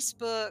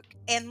Facebook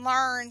and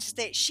learns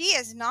that she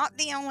is not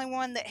the only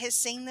one that has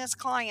seen this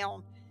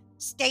clown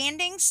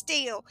standing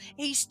still.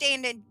 He's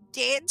standing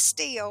dead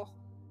still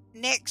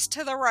next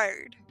to the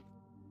road.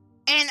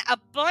 And a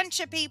bunch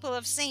of people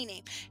have seen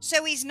him.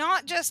 So he's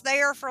not just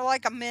there for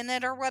a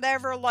minute or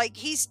whatever.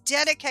 He's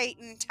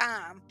dedicating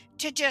time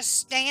to just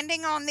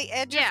standing on the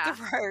edge of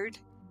the road,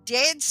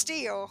 dead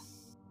still,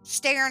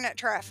 staring at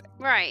traffic.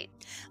 Right.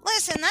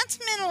 Listen, that's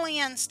mentally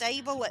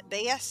unstable at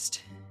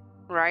best.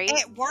 Right.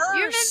 At worst.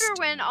 You remember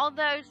when all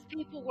those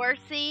people were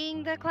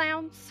seeing the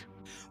clowns?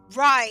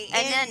 Right.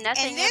 And then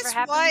nothing ever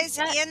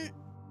happened.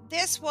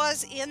 This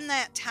was in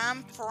that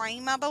time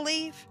frame, I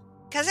believe.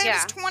 Because it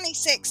was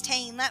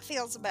 2016. That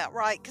feels about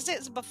right. Because it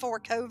was before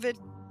COVID.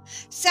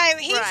 So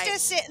he's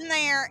just sitting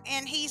there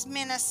and he's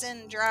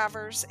menacing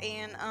drivers.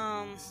 And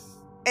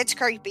it's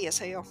creepy as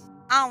hell.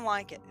 I don't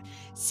like it.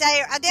 So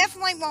I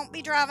definitely won't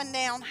be driving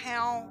down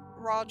Hal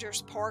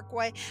Rogers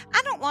Parkway.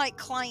 I don't like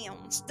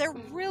clowns. They're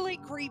really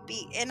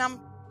creepy. And I'm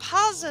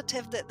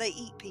positive that they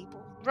eat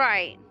people.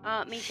 Right.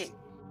 Me too.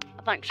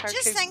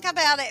 Just think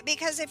about it,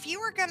 because if you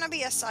were going to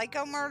be a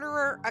psycho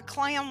murderer, a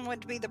clown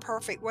would be the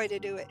perfect way to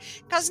do it,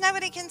 because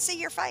nobody can see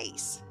your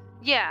face.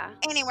 Yeah.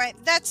 Anyway,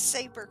 that's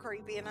super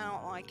creepy and I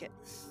don't like it.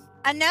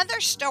 Another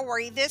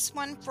story, this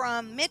one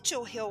from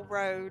Mitchell Hill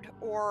Road,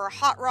 or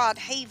Hot Rod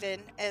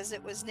Haven as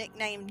it was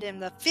nicknamed in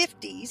the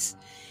 50s,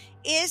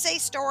 is a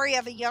story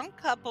of a young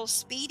couple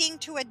speeding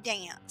to a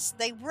dance.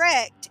 They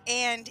wrecked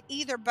and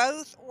either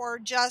both or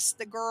just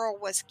the girl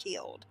was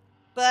killed.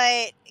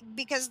 But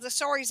because the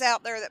story's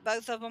out there that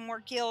both of them were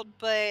killed,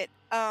 but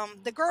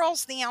the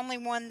girl's the only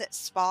one that's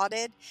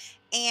spotted,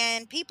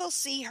 and people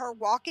see her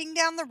walking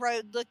down the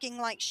road looking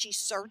like she's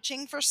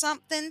searching for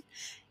something.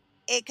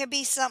 It could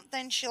be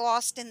something she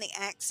lost in the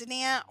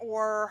accident,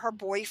 or her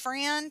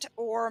boyfriend,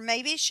 or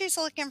maybe she's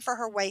looking for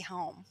her way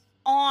home.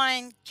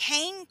 On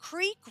Cane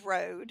Creek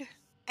Road,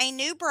 a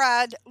new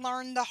bride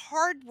learned the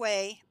hard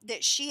way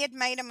that she had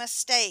made a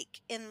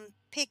mistake in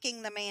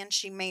picking the man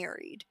she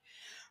married.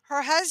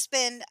 Her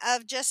husband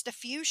of just a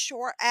few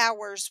short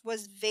hours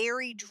was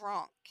very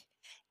drunk,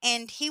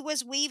 and he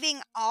was weaving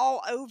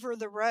all over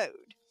the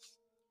road.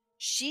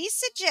 She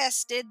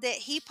suggested that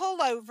he pull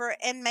over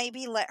and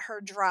maybe let her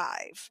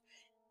drive.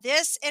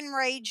 This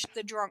enraged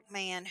the drunk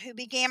man, who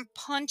began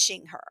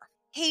punching her.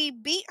 He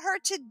beat her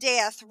to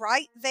death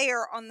right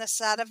there on the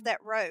side of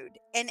that road,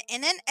 and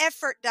in an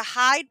effort to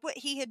hide what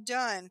he had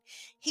done,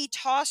 he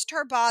tossed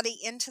her body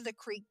into the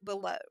creek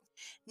below.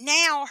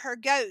 Now her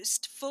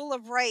ghost, full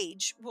of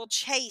rage, will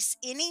chase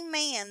any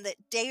man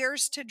that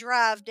dares to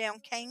drive down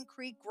Cane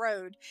Creek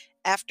Road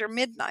after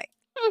midnight.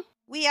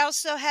 We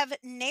also have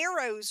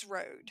Narrows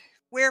Road,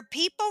 where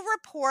people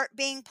report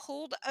being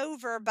pulled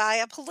over by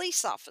a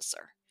police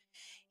officer.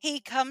 He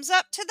comes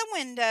up to the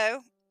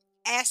window,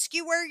 asks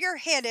you where you're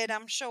headed,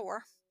 I'm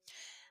sure.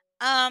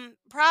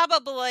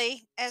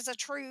 Probably as a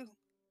true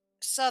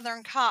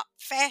Southern cop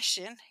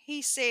fashion,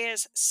 he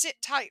says,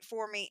 "Sit tight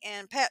for me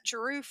and pat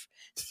your roof."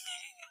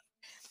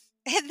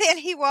 And then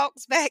he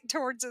walks back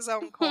towards his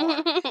own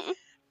car.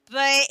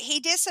 But he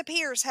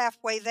disappears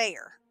halfway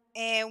there.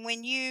 And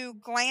when you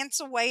glance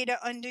away to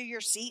undo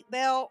your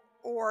seatbelt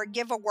or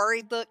give a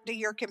worried look to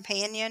your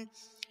companion,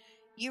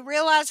 you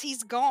realize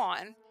he's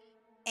gone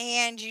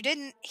and you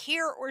didn't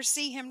hear or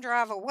see him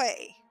drive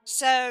away.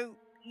 So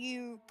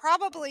you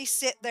probably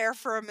sit there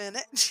for a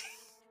minute.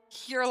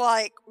 You're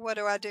like, what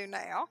do I do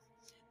now?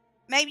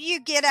 Maybe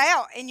you get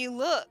out and you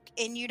look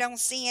and you don't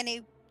see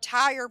any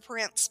tire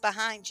prints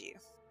behind you.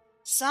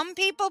 Some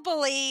people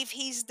believe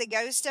he's the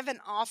ghost of an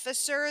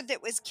officer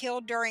that was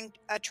killed during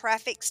a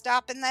traffic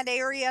stop in that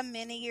area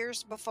many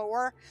years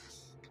before,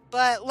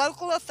 but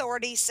local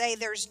authorities say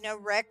there's no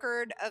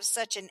record of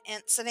such an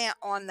incident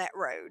on that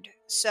road.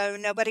 So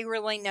nobody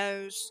really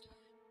knows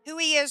who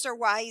he is or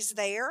why he's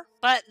there,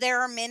 but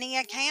there are many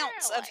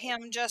accounts of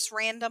Really? him just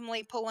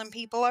randomly pulling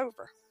people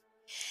over.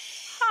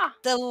 Huh.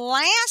 The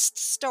last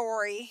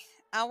story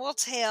I will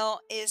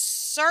tell is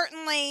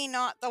certainly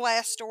not the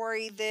last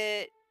story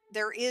that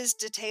there is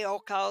to tell,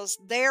 because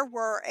there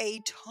were a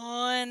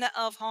ton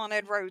of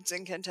haunted roads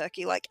in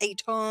Kentucky, like a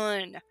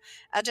ton.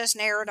 I just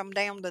narrowed them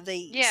down to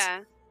these.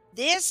 Yeah.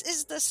 This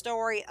is the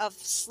story of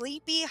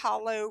Sleepy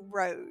Hollow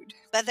Road,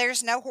 but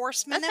there's no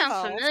horsemen That sounds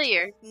involved.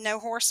 familiar. No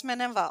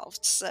horsemen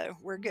involved, so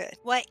we're good.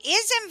 What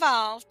is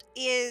involved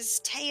is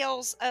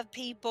tales of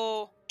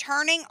people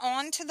turning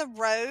onto the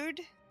road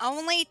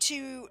only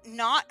to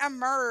not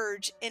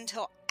emerge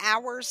until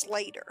hours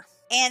later.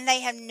 And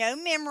they have no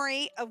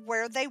memory of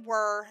where they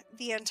were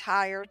the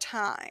entire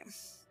time.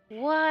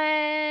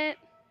 What?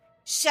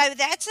 So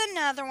that's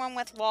another one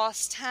with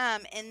lost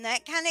time, and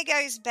that kind of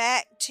goes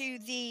back to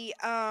the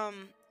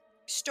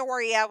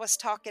story I was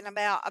talking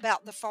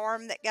about the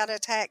farm that got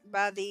attacked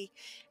by the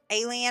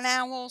alien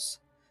owls.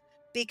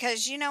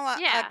 Because a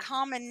Yeah.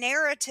 common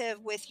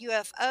narrative with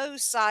UFO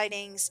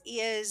sightings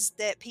is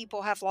that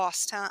people have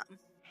lost time.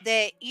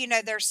 That,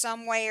 they're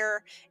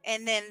somewhere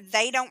and then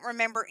they don't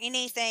remember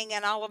anything,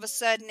 and all of a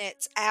sudden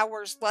it's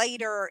hours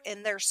later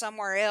and they're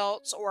somewhere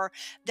else, or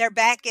they're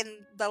back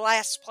in the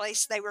last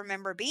place they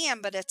remember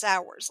being, but it's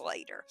hours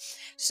later.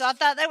 So I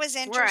thought that was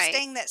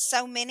interesting that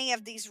so many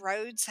of these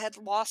roads had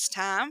lost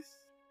time.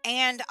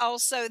 And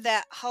also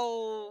that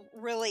whole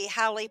really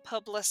highly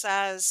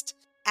publicized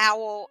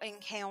owl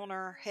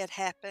encounter had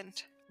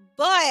happened.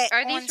 But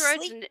Are on these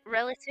roads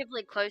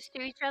relatively close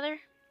to each other?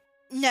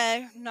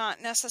 No,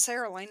 not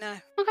necessarily, no.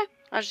 Okay.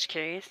 I was just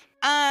curious.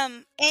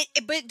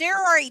 But there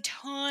are a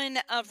ton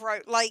of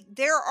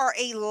there are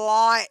a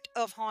lot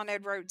of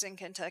haunted roads in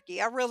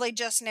Kentucky. I really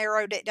just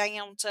narrowed it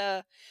down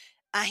to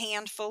a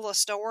handful of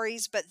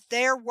stories, but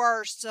there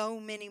were so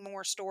many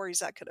more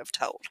stories I could have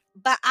told.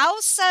 But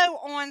also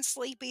on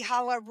Sleepy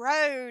Hollow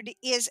Road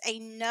is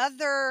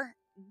another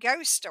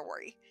ghost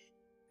story.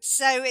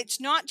 So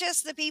it's not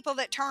just the people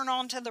that turn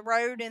onto the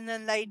road and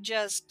then they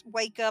just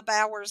wake up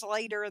hours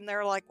later and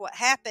they're like, what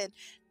happened?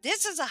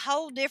 This is a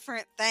whole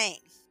different thing.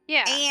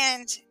 Yeah.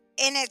 And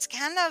it's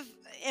kind of,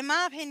 in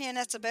my opinion,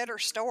 it's a better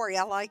story.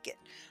 I like it.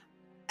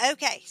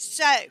 Okay,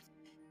 so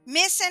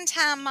missing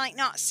time might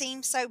not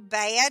seem so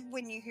bad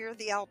when you hear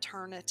the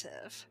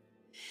alternative.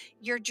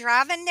 You're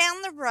driving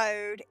down the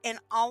road and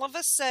all of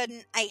a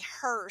sudden a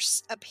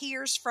hearse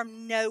appears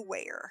from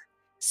nowhere,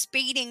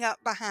 speeding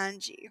up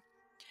behind you.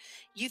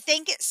 You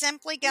think it's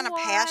simply going to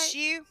pass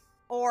you,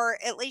 or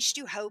at least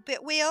you hope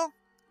it will,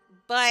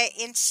 but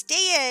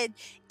instead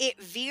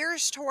it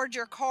veers toward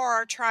your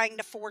car trying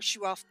to force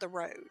you off the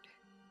road.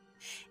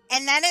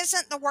 And that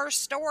isn't the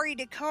worst story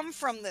to come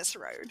from this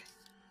road.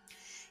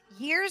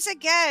 Years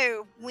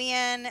ago,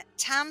 when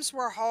times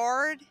were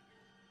hard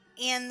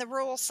in the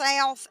rural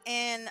South,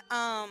 and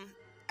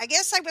I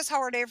guess it was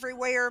hard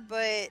everywhere,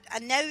 but I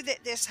know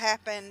that this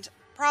happened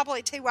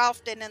probably too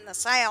often in the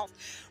South,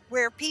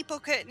 where people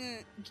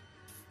couldn't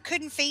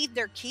feed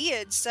their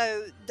kids,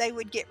 so they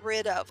would get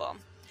rid of them.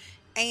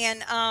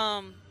 And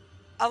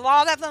a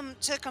lot of them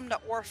took them to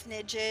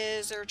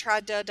orphanages or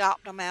tried to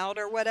adopt them out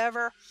or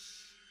whatever.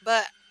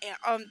 But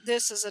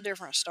this is a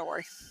different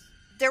story.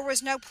 There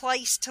was no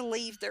place to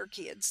leave their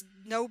kids.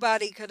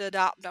 Nobody could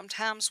adopt them.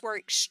 Times were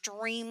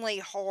extremely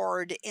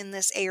hard in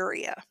this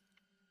area.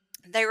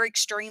 They were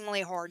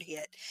extremely hard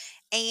hit.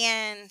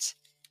 And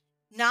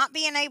not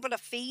being able to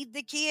feed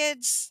the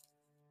kids,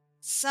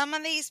 some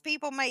of these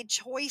people made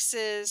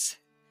choices.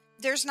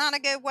 There's not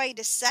a good way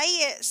to say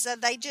it, so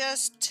they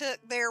just took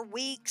their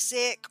weak,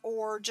 sick,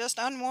 or just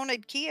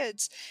unwanted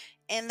kids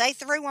and they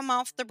threw them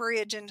off the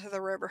bridge into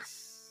the river.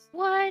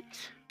 What?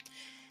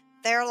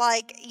 They're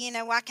like,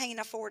 I can't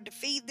afford to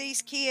feed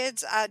these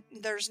kids.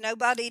 There's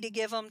nobody to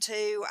give them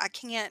to. I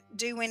can't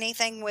do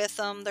anything with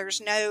them.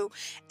 There's no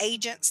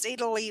agency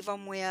to leave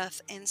them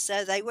with. And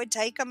so they would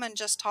take them and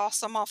just toss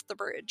them off the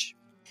bridge.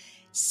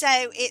 So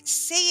it's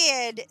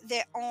said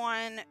that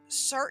on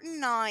certain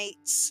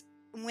nights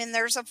when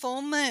there's a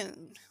full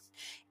moon,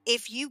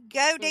 if you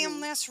go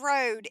down this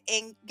road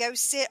and go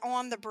sit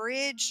on the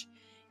bridge,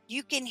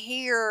 you can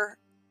hear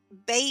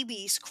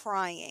babies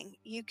crying.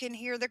 You can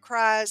hear the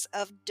cries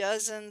of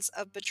dozens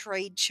of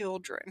betrayed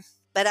children.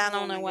 But I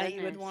don't know why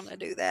you would want to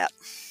do that.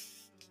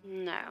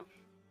 No,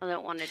 I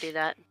don't want to do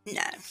that.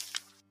 No.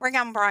 We're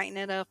going to brighten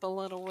it up a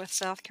little with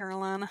South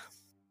Carolina.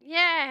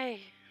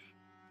 Yay!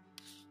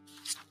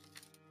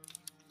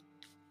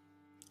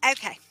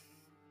 Okay.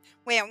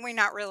 Well, we're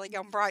not really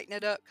going to brighten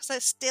it up because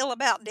it's still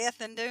about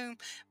death and doom,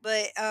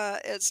 but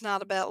it's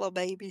not about little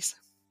babies.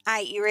 All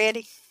right, you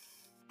ready?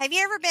 Have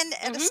you ever been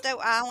to Edisto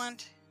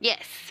Island?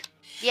 Yes.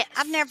 Yes.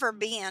 I've never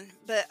been,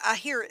 but I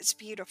hear it's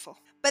beautiful.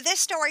 But this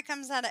story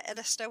comes out of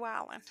Edisto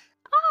Island.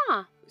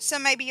 Huh. So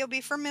maybe you'll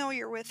be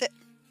familiar with it.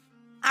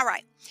 All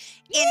right.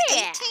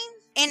 Yeah.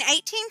 In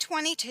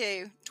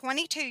 1822,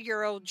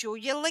 22-year-old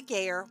Julia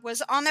Laguerre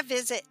was on a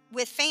visit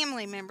with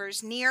family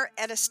members near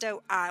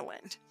Edisto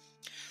Island.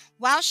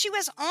 While she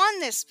was on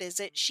this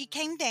visit, she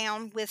came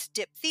down with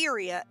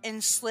diphtheria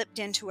and slipped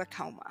into a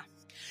coma.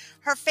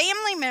 Her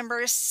family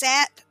members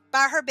sat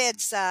by her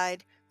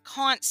bedside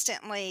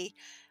constantly,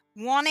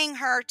 wanting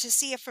her to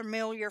see a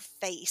familiar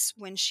face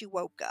when she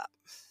woke up.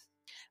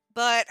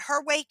 But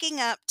her waking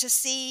up to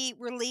see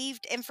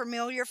relieved and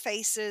familiar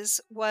faces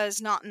was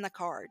not in the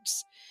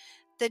cards.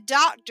 The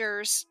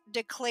doctors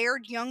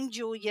declared young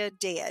Julia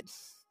dead.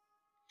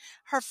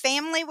 Her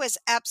family was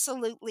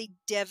absolutely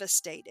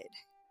devastated.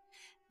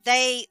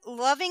 They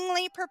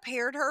lovingly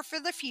prepared her for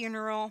the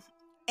funeral,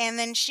 and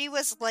then she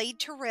was laid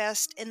to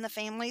rest in the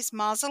family's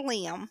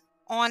mausoleum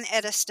on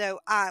Edisto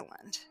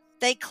Island.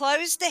 They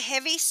closed the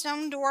heavy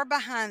stone door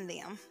behind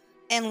them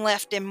and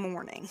left in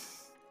mourning.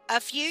 A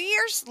few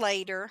years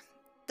later,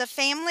 the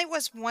family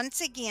was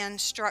once again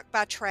struck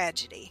by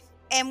tragedy.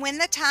 And when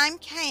the time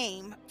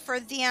came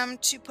for them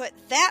to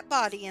put that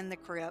body in the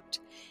crypt,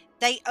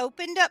 they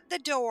opened up the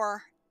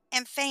door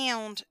and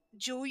found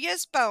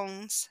Julia's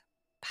bones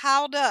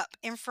piled up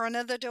in front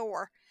of the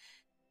door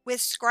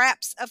with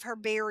scraps of her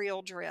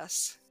burial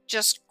dress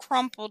just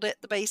crumpled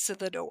at the base of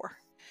the door.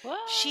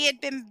 What? She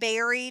had been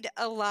buried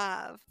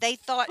alive. They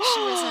thought she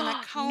was in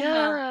a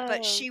coma,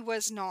 but she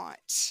was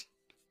not.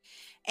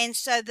 And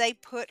so they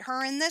put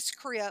her in this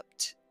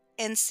crypt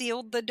and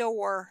sealed the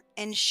door,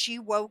 and she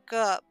woke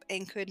up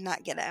and could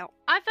not get out.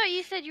 I thought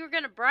you said you were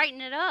going to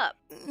brighten it up.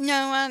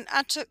 No,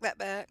 I took that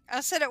back.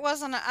 I said it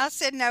wasn't. I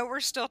said, no,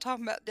 we're still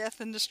talking about death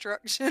and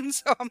destruction,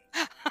 so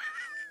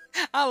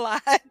I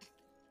lied.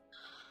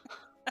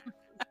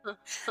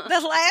 The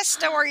last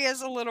story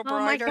is a little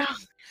brighter. Oh my God.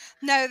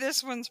 No,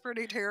 this one's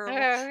pretty terrible.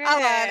 Okay. I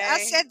lied.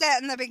 I said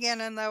that in the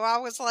beginning, though. I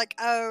was like,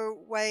 oh,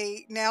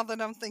 wait, now that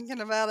I'm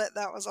thinking about it,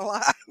 that was a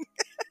lie.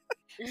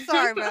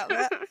 Sorry about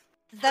that.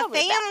 The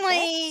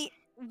family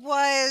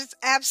was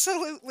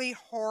absolutely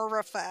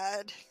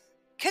horrified.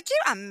 Could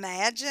you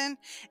imagine?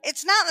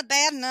 It's not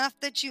bad enough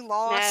that you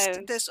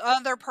lost this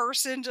other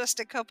person just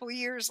a couple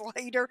years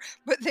later,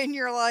 but then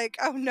you're like,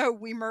 oh no,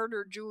 we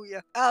murdered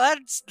Julia. Oh,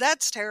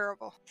 that's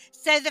terrible.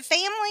 So the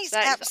family's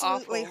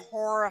absolutely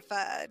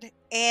horrified,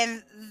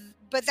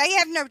 but they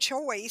have no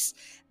choice.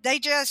 They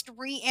just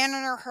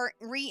reinter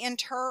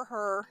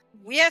her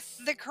with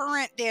the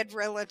current dead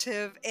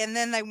relative, and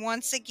then they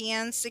once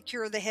again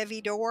secure the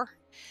heavy door.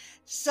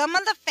 Some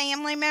of the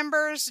family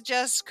members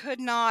just could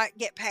not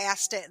get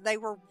past it. They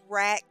were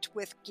racked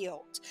with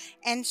guilt.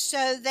 And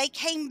so they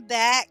came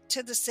back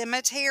to the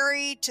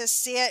cemetery to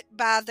sit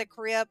by the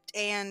crypt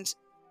and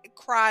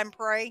cry and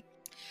pray.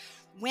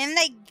 When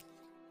they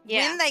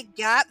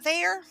got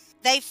there,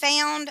 they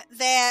found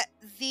that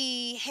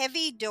the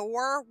heavy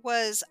door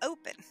was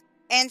open.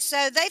 And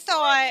so they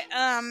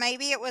thought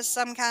maybe it was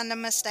some kind of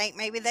mistake.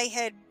 Maybe they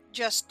had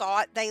just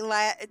thought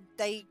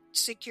they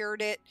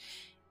secured it.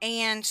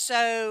 And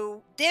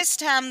so this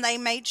time they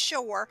made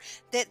sure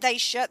that they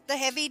shut the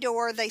heavy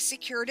door, they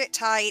secured it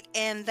tight,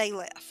 and they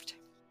left.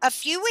 A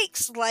few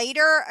weeks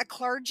later, a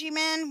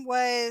clergyman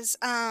was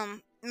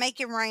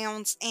making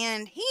rounds,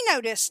 and he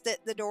noticed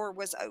that the door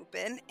was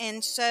open.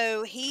 And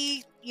so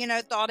he,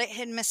 thought it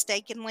had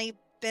mistakenly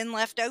been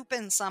left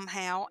open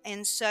somehow.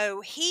 And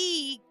so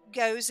he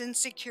goes and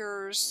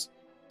secures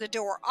the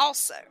door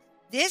also.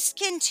 This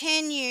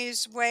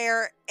continues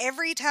where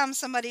every time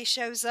somebody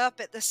shows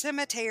up at the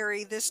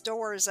cemetery, this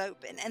door is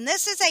open. And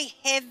this is a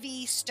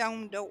heavy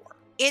stone door.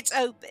 It's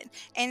open.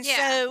 And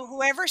so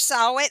whoever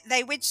saw it,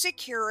 they would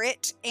secure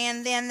it.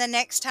 And then the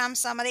next time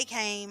somebody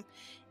came,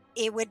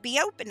 it would be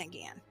open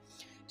again.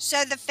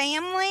 So the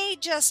family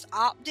just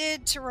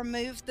opted to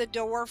remove the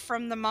door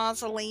from the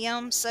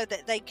mausoleum so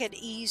that they could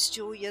ease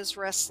Julia's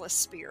restless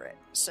spirit,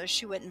 so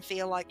she wouldn't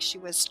feel like she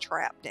was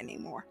trapped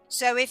anymore.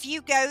 So if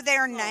you go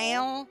there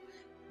now,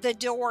 the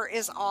door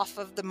is off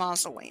of the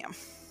mausoleum.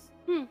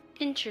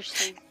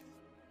 Interesting.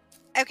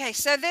 Okay,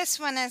 so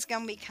this one is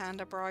going to be kind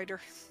of brighter.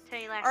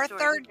 Our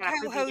third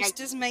co-host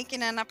is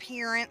making an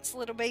appearance.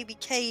 Little baby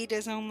Cade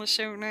is on the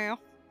show now.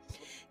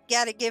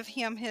 Got to give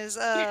him his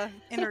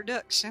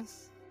introduction.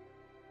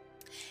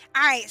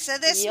 All right, so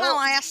this is my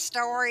last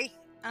story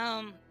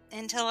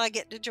until I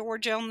get to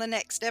Georgia on the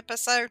next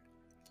episode.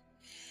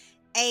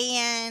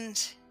 And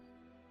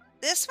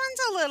this one's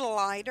a little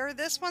lighter.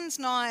 This one's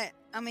not,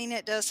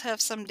 it does have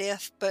some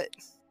death, but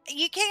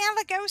you can't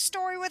have a ghost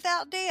story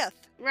without death.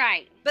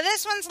 Right. But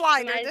this one's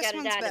lighter. This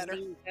one's better.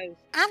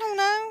 I don't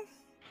know.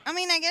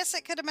 I guess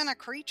it could have been a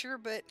creature,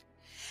 but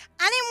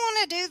I didn't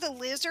want to do the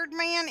lizard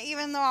man,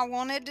 even though I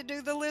wanted to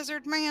do the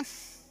lizard man.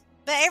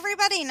 But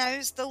everybody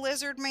knows the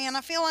lizard man.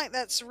 I feel like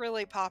that's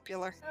really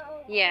popular.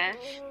 Yeah.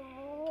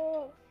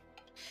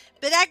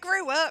 But I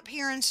grew up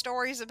hearing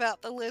stories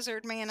about the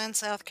lizard man in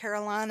South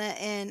Carolina,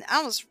 and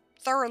I was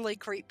thoroughly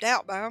creeped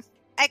out by him.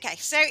 Okay,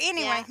 so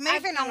anyway,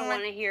 moving on. I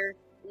want to hear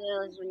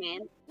the lizard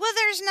man? Well,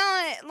 there's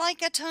not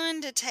like a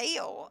ton to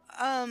tell.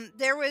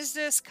 There was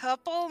this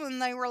couple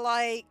and they were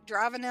like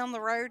driving down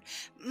the road.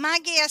 My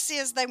guess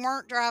is they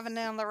weren't driving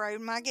down the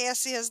road. My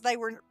guess is they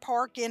were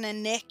parking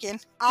and necking.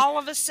 All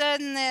of a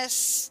sudden,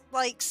 this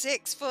like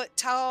 6 foot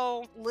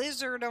tall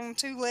lizard on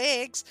 2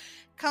 legs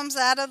comes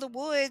out of the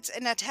woods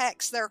and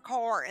attacks their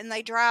car, and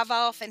they drive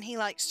off, and he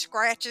like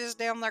scratches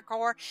down their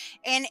car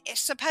and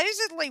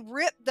supposedly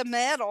ripped the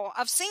metal.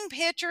 I've seen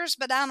pictures,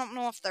 but I don't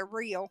know if they're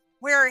real,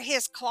 where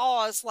his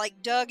claws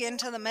like dug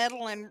into the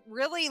metal and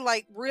really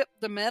like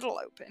ripped the metal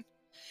open.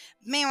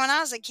 Man, when I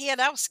was a kid,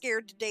 I was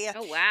scared to death.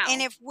 Oh, wow.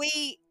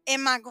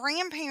 And my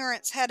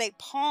grandparents had a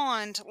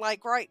pond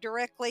like right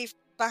directly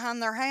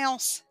behind their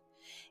house,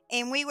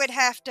 and we would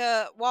have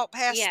to walk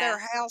past their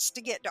house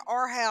to get to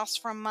our house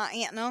from my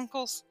aunt and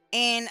uncle's.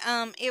 And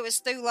it was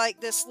through like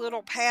this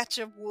little patch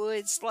of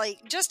woods,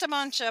 like just a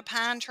bunch of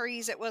pine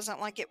trees. It wasn't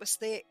like it was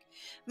thick.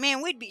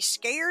 Man, we'd be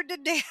scared to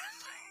death.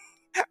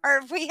 Or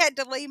if we had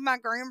to leave my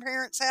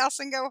grandparents' house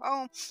and go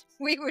home,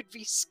 we would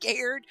be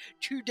scared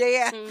to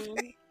death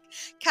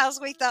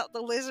because we thought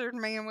the lizard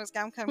man was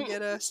going to come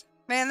get us.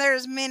 Man,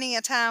 there's many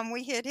a time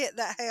we had hit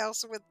that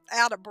house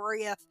without a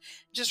breath,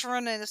 just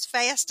running as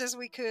fast as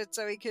we could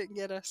so he couldn't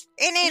get us.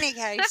 In any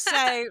case,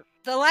 so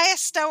the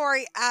last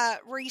story I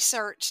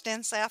researched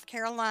in South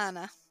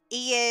Carolina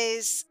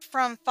is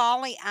from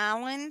Folly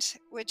Island,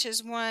 which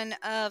is one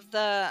of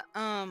the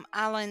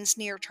islands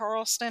near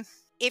Charleston.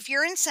 If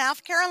you're in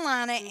South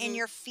Carolina and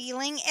you're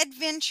feeling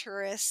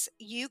adventurous,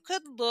 you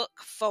could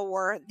look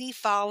for the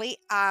Folly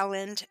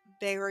Island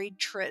buried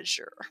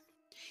treasure,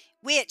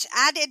 which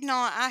I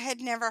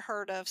had never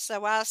heard of.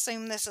 So I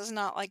assume this is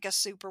not like a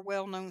super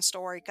well-known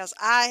story because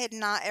I had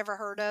not ever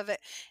heard of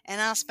it.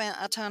 And I spent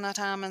a ton of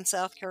time in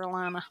South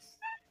Carolina.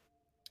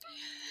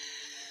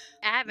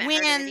 I haven't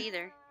heard of it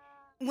either.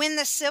 When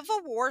the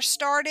Civil War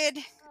started,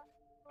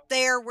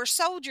 there were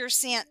soldiers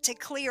sent to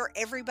clear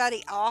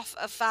everybody off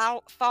of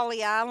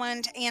Folly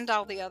Island and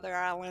all the other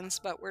islands,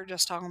 but we're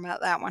just talking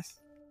about that one.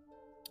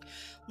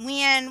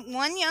 When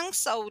one young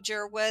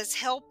soldier was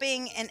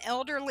helping an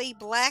elderly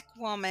black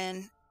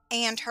woman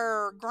and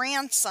her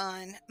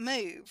grandson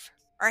move,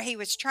 or he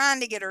was trying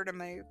to get her to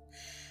move,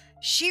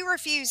 she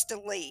refused to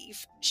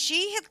leave.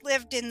 She had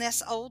lived in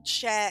this old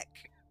shack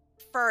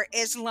for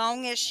as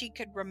long as she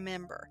could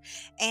remember,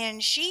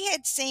 and she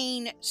had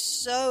seen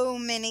so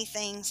many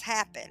things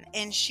happen,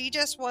 and she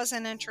just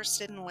wasn't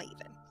interested in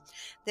leaving.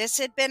 This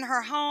had been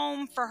her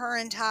home for her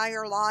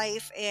entire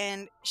life,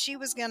 and she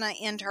was going to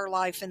end her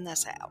life in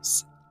this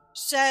house.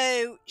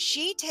 So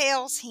she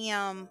tells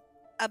him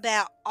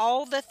about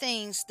all the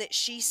things that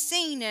she's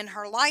seen in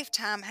her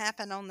lifetime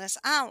happen on this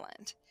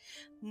island.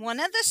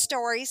 One of the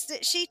stories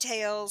that she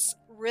tells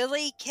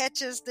really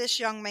catches this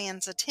young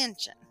man's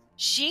attention.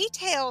 She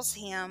tells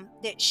him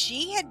that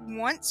she had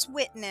once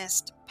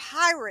witnessed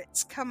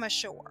pirates come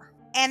ashore,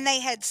 and they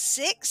had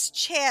 6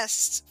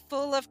 chests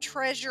full of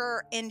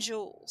treasure and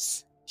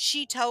jewels.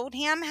 She told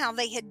him how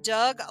they had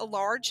dug a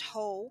large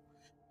hole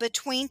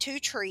between 2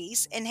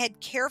 trees and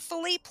had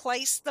carefully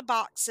placed the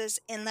boxes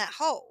in that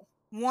hole.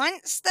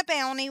 Once the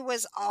bounty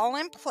was all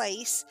in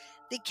place,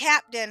 the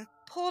captain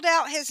pulled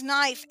out his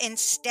knife and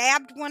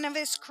stabbed one of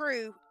his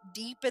crew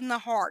deep in the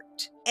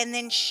heart, and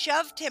then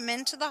shoved him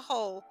into the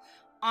hole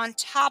on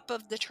top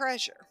of the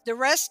treasure. The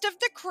rest of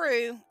the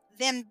crew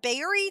then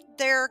buried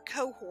their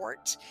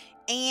cohort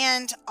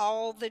and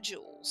all the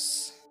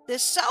jewels. The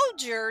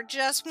soldier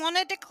just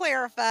wanted to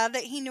clarify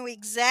that he knew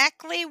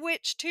exactly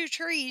which 2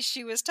 trees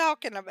she was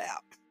talking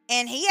about.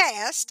 And he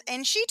asked,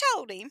 and she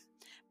told him,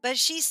 but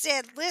she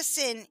said,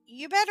 listen,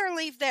 you better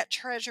leave that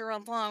treasure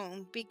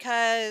alone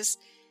because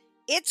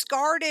it's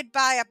guarded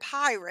by a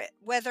pirate,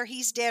 whether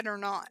he's dead or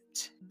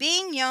not.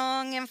 Being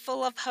young and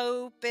full of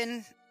hope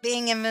and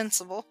being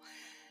invincible,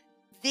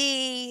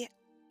 the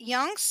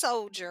young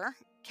soldier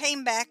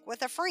came back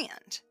with a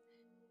friend.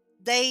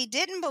 They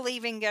didn't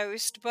believe in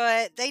ghosts,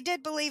 but they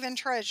did believe in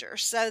treasure.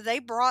 So they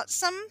brought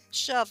some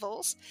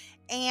shovels,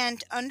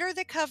 and under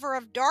the cover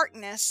of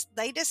darkness,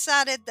 they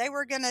decided they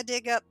were going to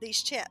dig up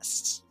these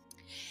chests.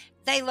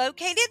 They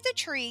located the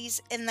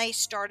trees and they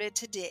started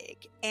to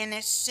dig. And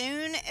as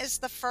soon as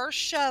the first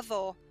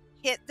shovel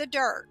hit the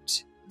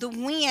dirt, the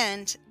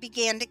wind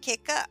began to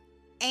kick up.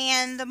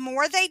 And the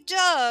more they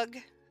dug,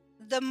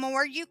 the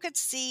more you could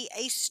see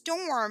a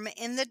storm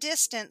in the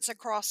distance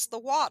across the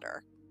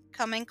water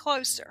coming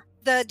closer.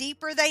 The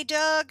deeper they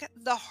dug,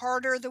 the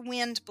harder the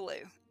wind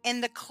blew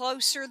and the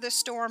closer the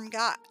storm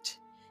got,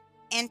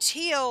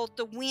 until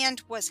the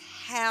wind was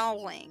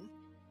howling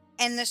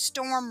and the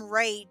storm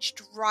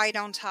raged right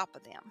on top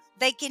of them.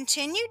 They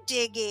continued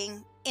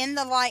digging in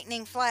the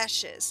lightning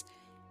flashes,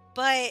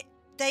 but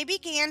they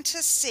began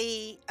to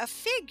see a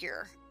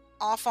figure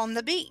off on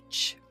the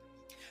beach.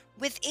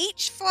 With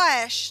each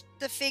flash,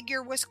 the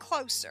figure was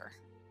closer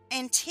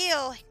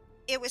until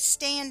it was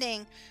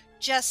standing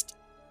just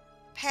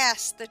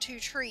past the 2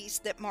 trees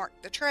that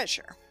marked the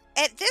treasure.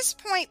 At this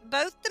point,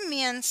 both the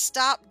men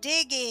stopped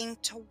digging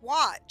to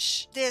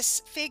watch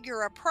this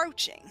figure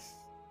approaching.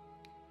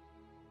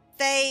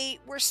 they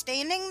were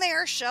standing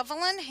there,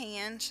 shovel in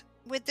hand,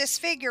 with this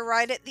figure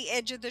right at the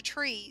edge of the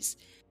trees.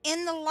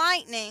 In the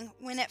lightning,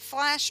 when it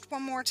flashed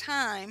one more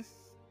time,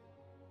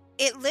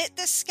 it lit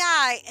the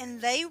sky,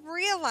 and they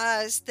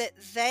realized that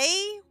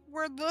they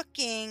were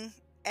looking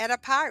at a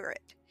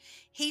pirate.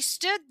 He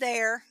stood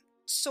there,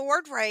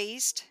 sword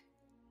raised,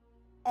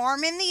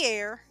 arm in the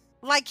air,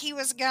 like he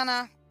was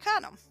gonna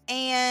cut them.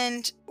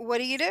 And what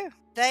do?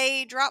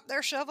 They dropped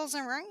their shovels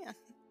and ran.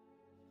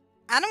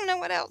 I don't know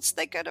what else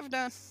they could have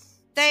done.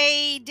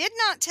 They did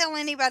not tell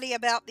anybody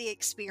about the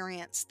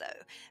experience,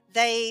 though.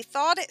 They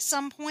thought at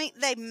some point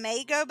they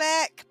may go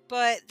back,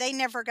 but they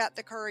never got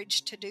the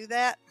courage to do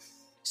that.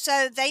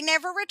 So they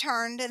never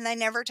returned, and they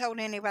never told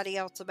anybody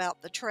else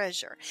about the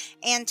treasure.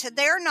 And to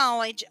their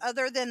knowledge,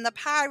 other than the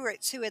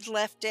pirates who had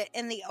left it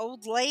and the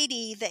old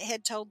lady that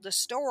had told the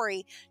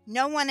story,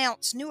 no one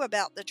else knew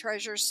about the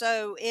treasure,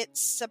 so it's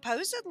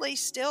supposedly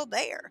still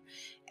there.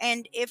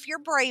 And if you're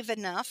brave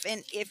enough,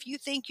 and if you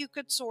think you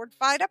could sword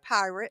fight a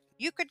pirate,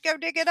 you could go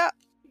dig it up.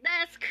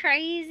 That's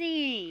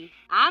crazy.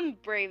 I'm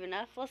brave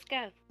enough. Let's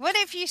go. What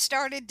if you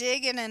started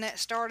digging and it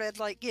started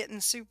like getting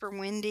super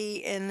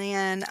windy, and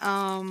then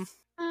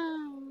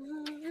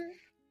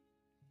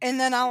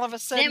all of a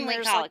sudden Then we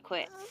there's call like, it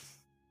quits.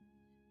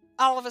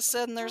 all of a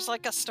sudden there's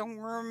like a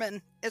storm,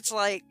 and it's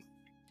like,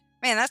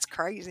 man, that's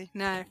crazy.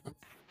 No,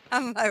 I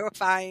don't know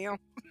if I am.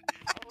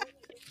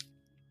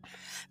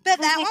 But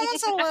that one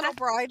was a little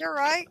brighter,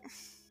 right?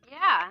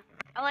 Yeah,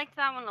 I liked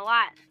that one a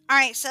lot. All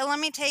right, so let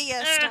me tell you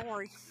a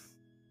story.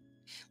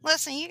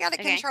 Listen, you got to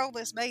Okay. control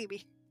this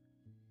baby,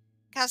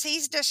 because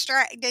he's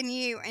distracting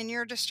you and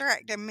you're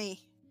distracting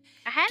me.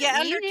 I had Get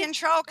it under muted.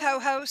 control,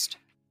 co-host.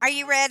 Are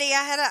you ready?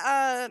 I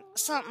had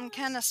something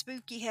kind of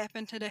spooky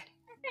happen today.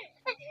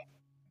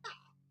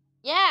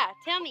 Yeah,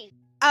 tell me.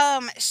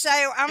 So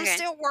I'm Okay.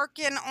 still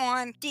working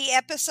on the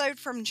episode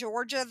from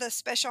Georgia, the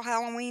special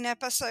Halloween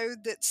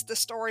episode. That's the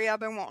story I've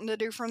been wanting to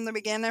do from the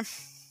beginning.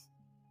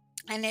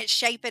 And it's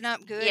shaping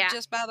up good, Yeah.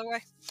 just by the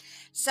way.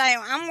 So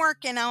I'm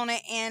working on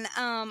it, and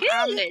I'm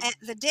Good. at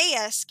the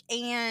desk,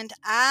 and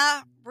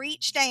I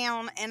reach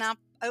down and I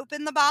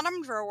open the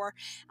bottom drawer.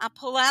 I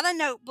pull out a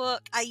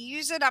notebook. I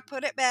use it. I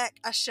put it back.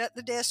 I shut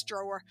the desk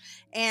drawer,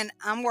 and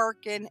I'm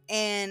working,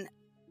 and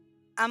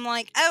I'm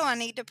like, oh, I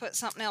need to put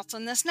something else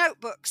in this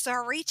notebook. So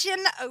I reach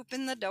in to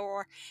open the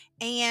door,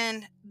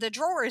 and the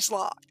drawer is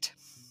locked.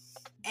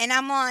 And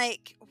I'm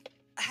like,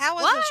 how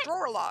is this What?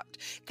 drawer locked?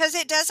 Because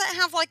it doesn't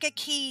have like a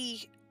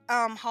key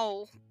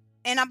hole.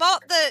 And I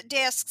bought the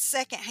desk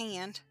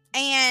secondhand.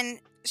 And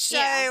so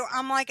Yeah.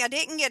 I'm like, I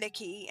didn't get a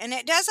key. And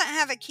it doesn't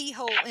have a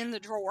keyhole in the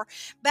drawer.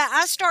 But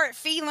I start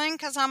feeling,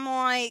 because I'm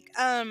like,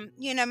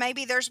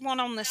 maybe there's one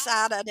on the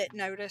side I didn't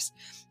notice.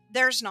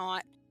 There's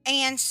not.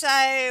 And so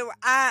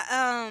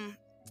I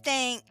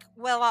think,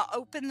 well, I'll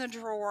open the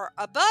drawer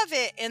above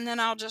it, and then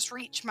I'll just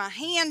reach my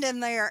hand in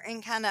there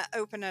and kind of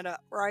open it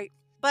up, right?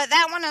 But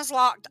that one is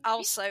locked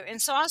also.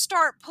 And so I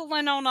start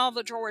pulling on all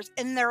the drawers,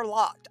 and they're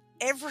locked.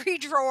 Every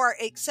drawer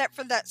except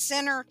for that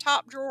center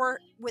top drawer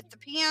with the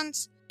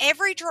pins,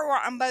 every drawer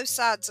on both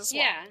sides is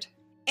Yeah. locked.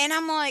 And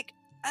I'm like,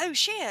 oh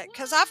shit,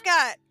 because I've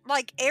got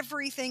like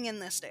everything in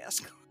this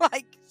desk.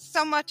 Like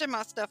so much of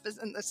my stuff is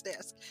in this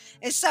desk.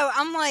 And so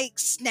I'm like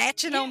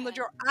snatching on the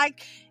drawer.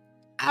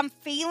 I'm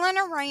feeling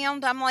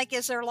around. I'm like,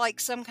 is there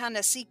like some kind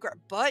of secret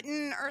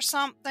button or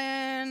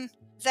something?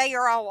 They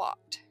are all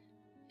locked.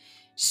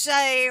 So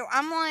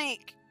I'm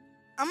like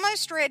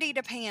almost ready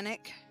to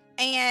panic.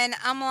 And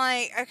I'm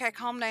like, okay,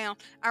 calm down.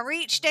 I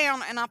reach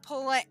down and I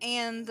pull it,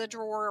 and the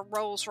drawer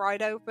rolls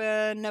right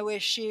open, no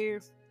issue.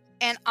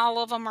 And all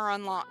of them are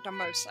unlocked on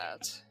both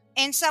sides.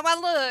 And so I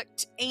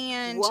looked,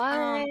 and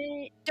What?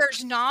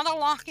 there's not a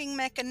locking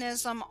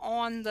mechanism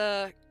on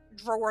the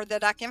drawer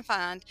that I can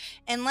find,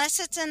 unless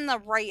it's in the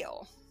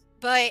rail.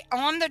 But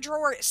on the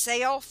drawer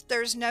itself,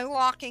 there's no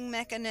locking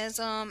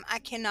mechanism. I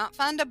cannot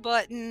find a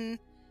button.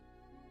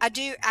 I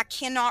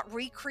cannot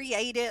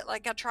recreate it.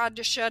 Like, I tried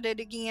to shut it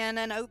again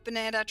and open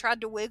it. I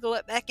tried to wiggle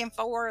it back and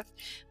forth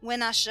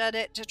when I shut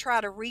it to try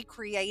to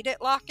recreate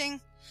it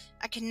locking.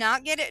 I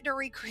cannot get it to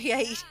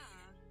recreate,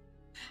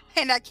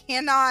 and I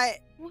cannot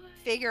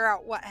figure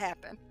out what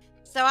happened.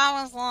 So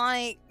I was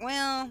like,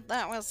 well,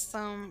 that was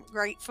some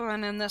great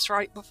fun in this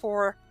right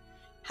before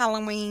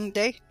Halloween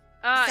Day.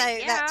 So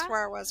Yeah. that's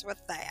where I was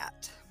with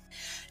that.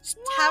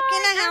 What? Talking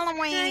of That's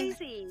Halloween,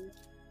 crazy.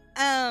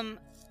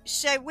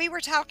 so we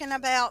were talking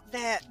about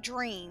that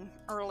dream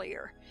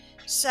earlier.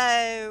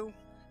 So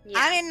Yeah.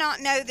 I did not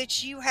know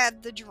that you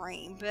had the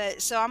dream,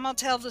 but so I'm gonna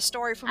tell the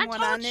story from I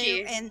what I told knew.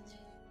 you. And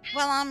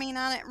well, I mean,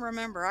 I didn't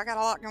remember. I got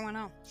a lot going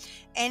on.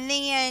 And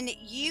then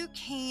you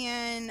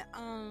can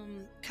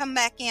come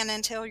back in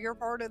and tell your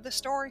part of the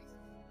story,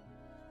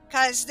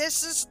 because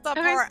this is the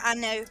Okay. part I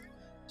know.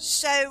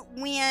 So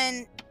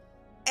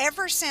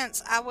ever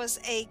since I was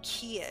a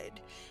kid,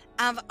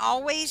 I've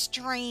always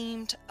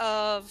dreamed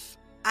of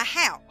a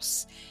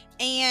house,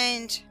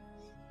 and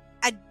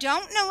I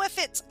don't know if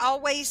it's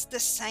always the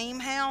same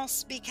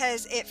house,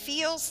 because it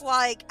feels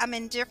like I'm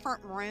in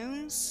different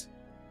rooms.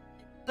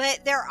 but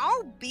they're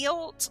all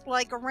built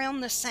like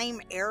around the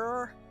same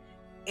era.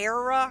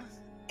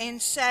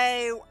 And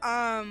so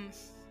I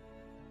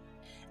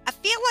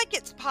feel like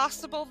it's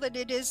possible that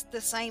it is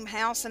the same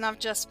house and I've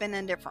just been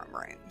in different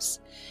rooms.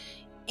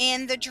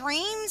 In the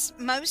dreams,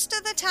 most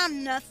of the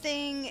time,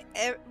 nothing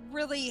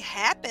really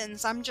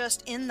happens. I'm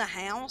just in the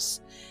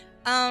house.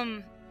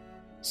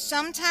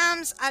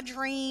 Sometimes I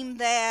dream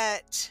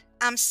that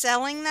I'm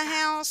selling the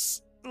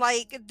house,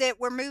 like that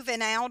we're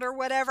moving out or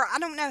whatever. I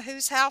don't know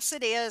whose house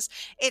it is.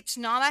 It's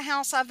not a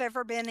house I've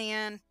ever been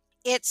in.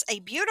 It's a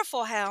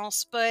beautiful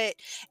house, and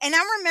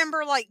I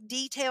remember like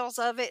details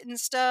of it and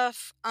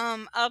stuff,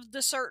 of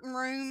the certain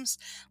rooms.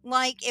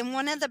 Like in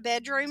one of the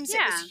bedrooms, it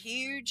was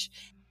huge.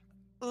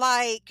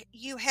 Like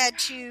you had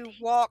to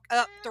walk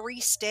up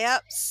 3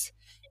 steps,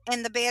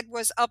 and the bed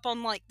was up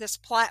on like this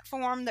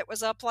platform that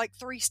was up like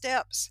 3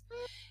 steps.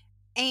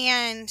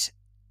 And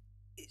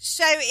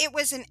so it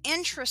was an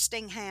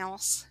interesting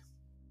house.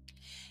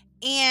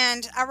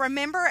 And I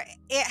remember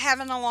it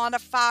having a lot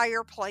of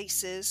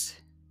fireplaces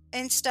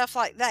and stuff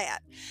like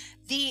that.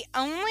 The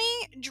only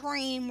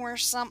dream where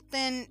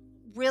something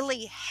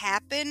really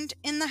happened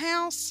in the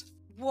house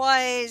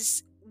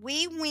was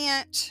we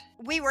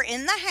were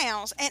in the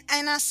house,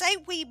 and I say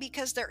we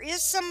because there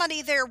is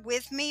somebody there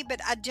with me, but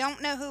I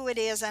don't know who it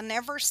is. I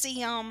never see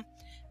them.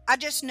 I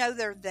just know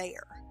they're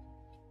there.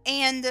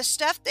 And the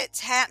stuff that's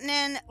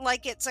happening,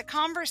 like it's a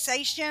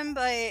conversation,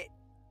 but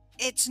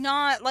it's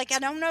not, like I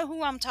don't know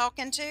who I'm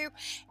talking to,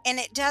 and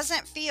it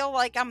doesn't feel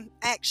like I'm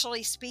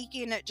actually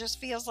speaking. It just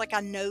feels like I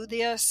know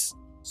this.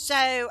 So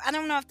I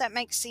don't know if that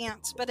makes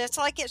sense, but it's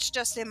like it's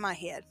just in my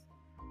head.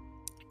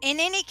 In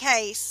any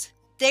case,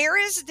 there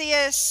is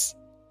this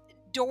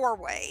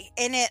doorway,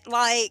 and it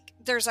like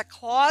there's a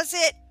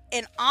closet,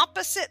 and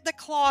opposite the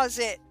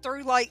closet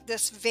through like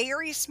this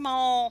very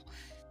small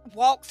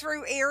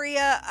walk-through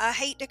area. I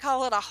hate to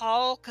call it a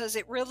hall because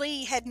it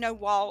really had no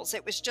walls.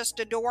 It was just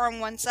a door on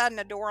one side and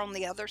a door on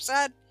the other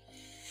side.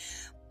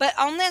 But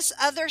on this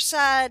other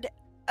side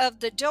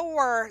of the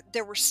door,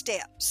 there were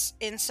steps.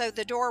 And so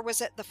the door was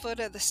at the foot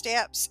of the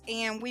steps,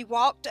 and we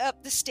walked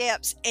up the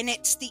steps, and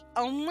it's the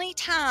only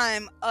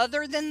time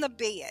other than the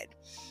bed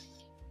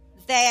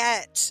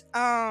that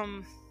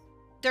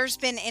there's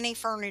been any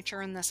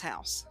furniture in this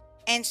house.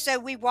 And so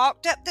we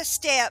walked up the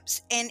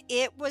steps, and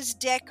it was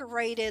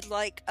decorated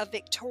like a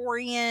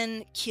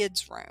Victorian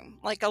kids' room,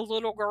 like a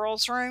little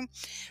girl's room.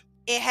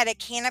 It had a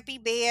canopy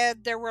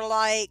bed. There were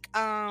like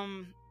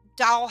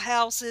doll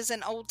houses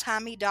and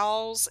old-timey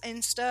dolls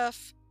and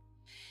stuff.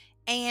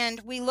 And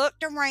we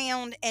looked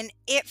around, and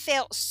it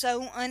felt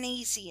so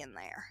uneasy in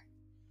there.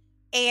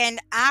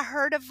 And I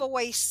heard a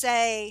voice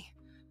say,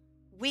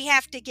 "We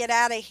have to get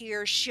out of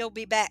here. She'll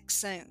be back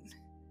soon."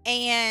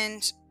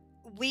 And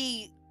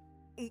we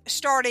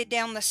started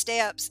down the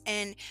steps,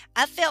 and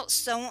I felt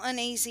so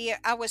uneasy.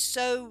 I was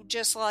so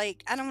just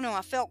like, I don't know,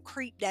 I felt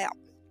creeped out.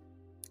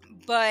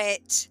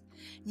 But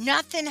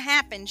nothing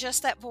happened.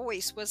 Just that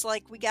voice was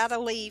like, "We gotta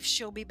leave.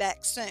 She'll be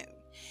back soon."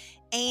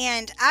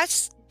 And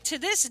to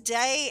this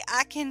day,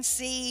 I can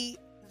see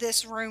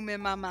this room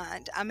in my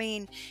mind. I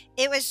mean,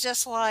 it was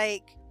just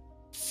like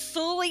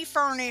fully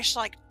furnished,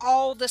 like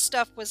all the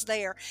stuff was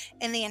there,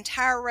 and the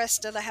entire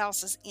rest of the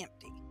house is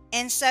empty.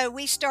 And so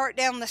we start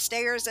down the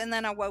stairs, and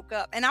then I woke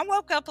up. And I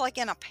woke up like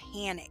in a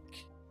panic.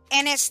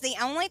 And it's the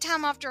only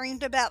time I've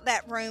dreamed about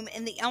that room,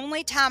 and the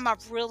only time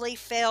I've really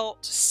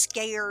felt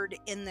scared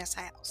in this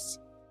house.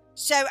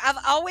 So I've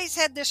always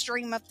had this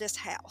dream of this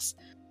house.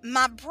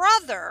 My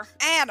brother,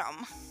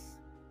 Adam,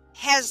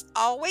 has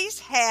always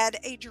had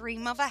a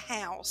dream of a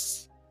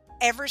house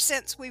ever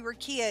since we were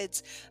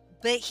kids,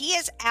 but he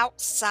is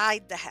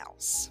outside the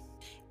house.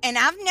 And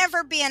I've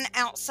never been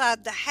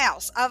outside the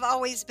house. I've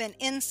always been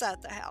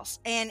inside the house.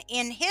 And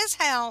in his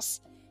house,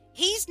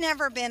 he's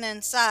never been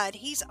inside.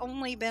 He's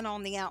only been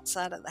on the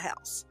outside of the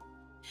house.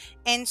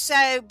 And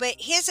so, but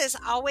his is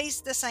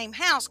always the same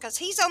house because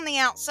he's on the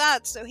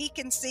outside, so he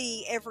can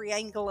see every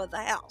angle of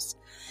the house.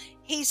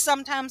 He's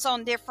sometimes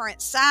on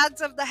different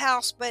sides of the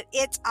house, but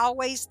it's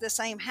always the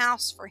same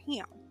house for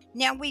him.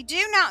 Now, we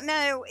do not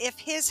know if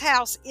his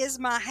house is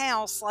my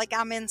house, like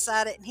I'm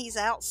inside it and he's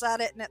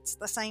outside it and it's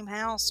the same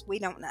house. We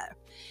don't know.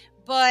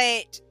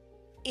 But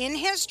in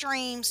his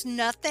dreams,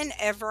 nothing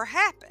ever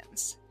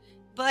happens.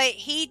 But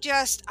he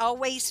just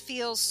always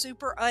feels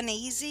super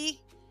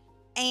uneasy,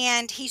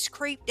 and he's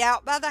creeped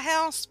out by the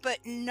house,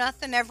 but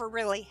nothing ever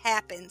really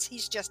happens.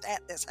 He's just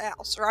at this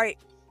house, right?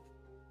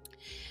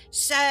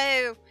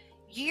 So,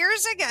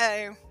 years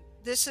ago,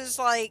 this is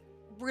like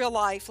real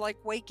life, like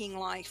waking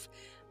life.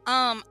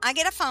 I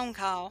get a phone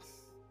call,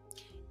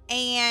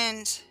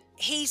 and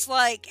he's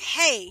like,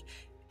 "Hey,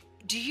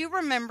 do you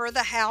remember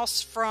the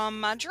house from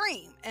my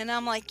dream?" And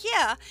I'm like,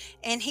 "Yeah."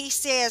 And he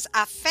says,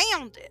 "I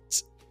found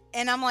it."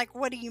 And I'm like,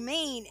 "What do you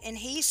mean?" And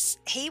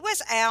he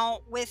was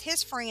out with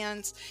his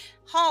friends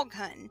hog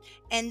hunting,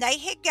 and they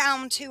had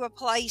gone to a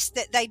place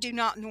that they do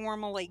not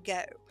normally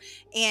go.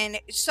 And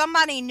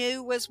somebody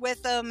new was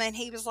with them, and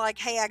he was like,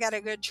 "Hey, I got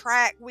a good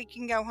track. We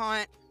can go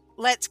hunt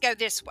let's go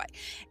this way.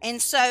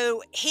 And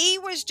so he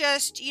was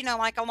just,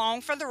 like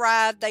along for the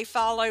ride. They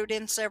followed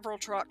in several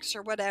trucks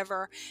or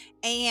whatever.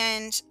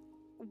 And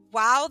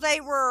while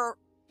they were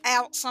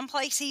out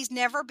someplace he's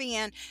never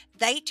been,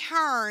 they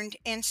turned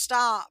and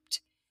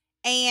stopped.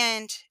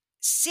 And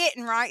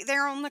sitting right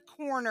there on the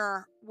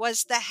corner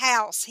was the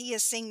house he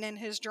has seen in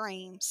his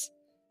dreams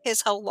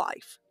his whole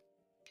life.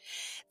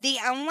 The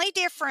only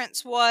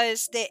difference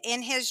was that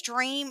in his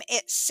dream,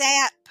 it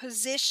sat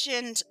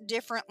positioned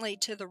differently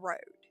to the road.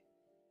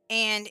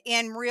 And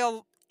in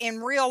real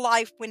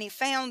life, when he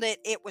found it,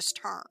 it was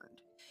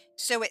turned.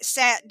 So it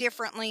sat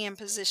differently in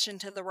position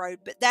to the road.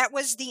 But that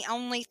was the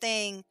only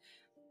thing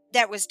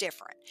that was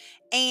different.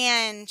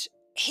 And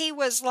he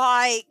was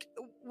like,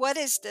 what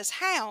is this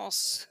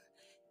house?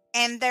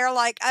 And they're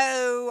like,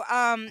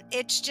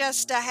 it's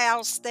just a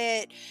house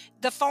that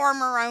the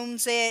farmer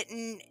owns it,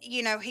 and,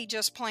 he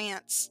just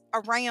plants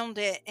around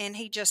it, and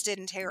he just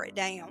didn't tear it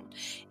down.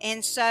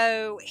 And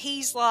so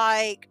he's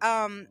like,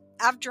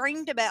 I've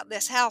dreamed about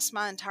this house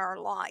my entire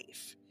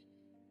life.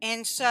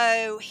 And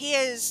so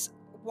his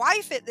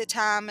wife at the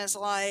time is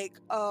like,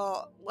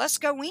 let's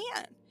go in.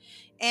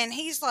 And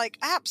he's like,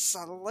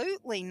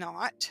 absolutely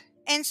not.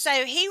 And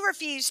so he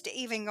refused to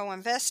even go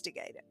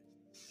investigate it.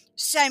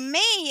 So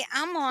me,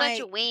 I'm like...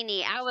 Such a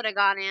weenie. I would have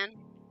gone in.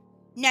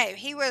 No,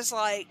 he was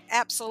like,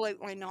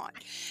 absolutely not.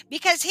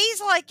 Because he's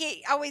like, it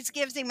always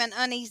gives him an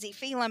uneasy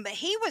feeling, but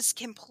he was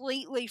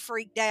completely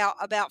freaked out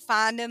about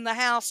finding the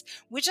house,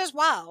 which is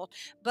wild.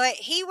 But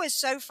he was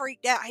so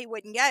freaked out he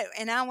wouldn't go.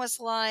 And I was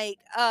like,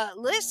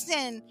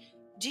 listen,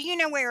 do you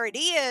know where it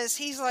is?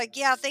 He's like,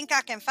 yeah, I think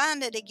I can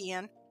find it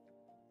again.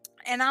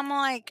 And I'm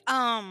like,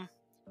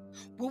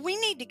 well, we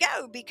need to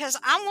go because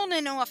I want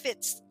to know if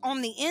it's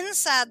on the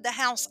inside the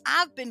house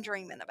I've been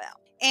dreaming about.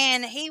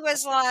 And he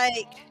was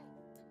like,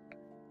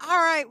 all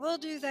right, we'll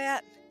do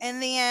that.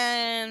 And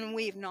then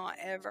we've not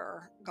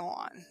ever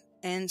gone.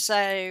 And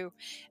so,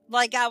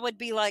 like, I would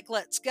be like,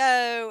 let's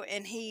go.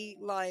 And he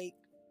like,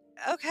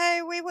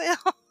 okay, we will.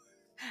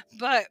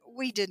 But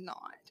we did not.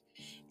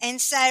 And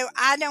so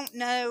I don't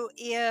know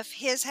if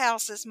his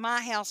house is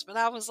my house, but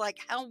I was like,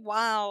 how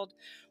wild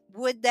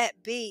would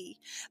that be?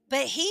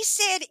 But he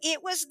said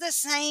it was the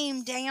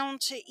same down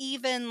to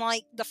even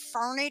like the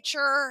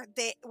furniture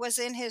that was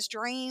in his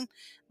dream,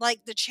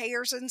 like the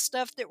chairs and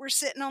stuff that were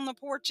sitting on the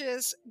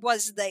porches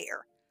was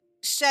there.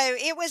 So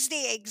it was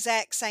the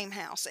exact same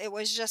house. It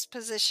was just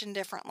positioned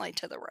differently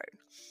to the road.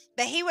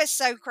 But he was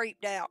so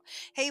creeped out.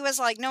 He was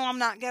like, no, I'm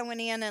not going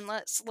in, and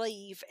let's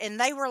leave. And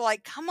they were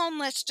like, come on,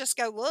 let's just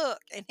go look.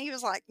 And he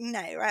was like, no,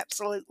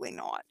 absolutely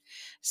not.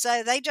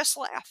 So they just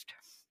left.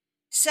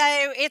 So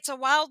it's a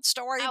wild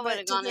story,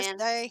 but to this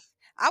day,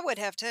 I would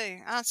have too.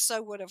 I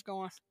so would have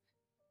gone.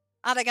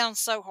 I'd have gone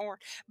so hard.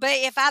 But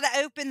if I'd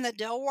have opened the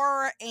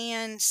door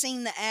and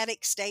seen the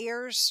attic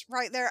stairs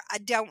right there, I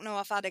don't know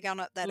if I'd have gone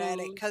up that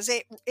attic because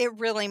it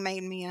really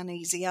made me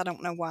uneasy. I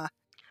don't know why.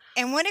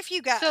 And what if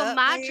you got So up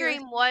my there?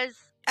 dream was...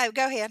 Oh,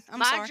 go ahead.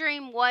 I'm sorry. My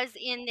dream was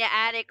in the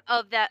attic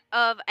of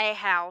a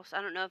house.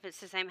 I don't know if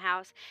it's the same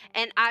house.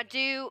 And I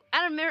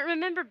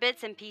remember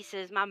bits and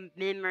pieces. My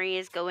memory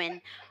is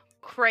going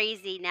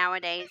crazy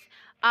nowadays.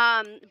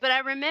 But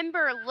I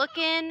remember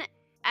looking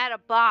at a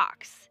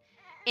box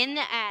in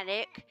the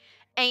attic,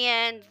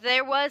 and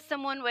there was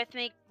someone with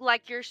me,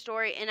 like your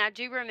story. And I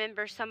do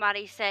remember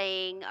somebody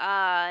saying,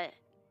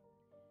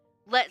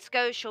 let's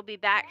go, she'll be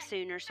back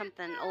soon, or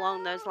something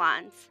along those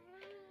lines.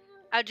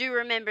 I do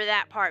remember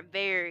that part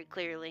very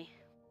clearly.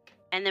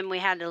 And then we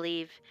had to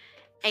leave.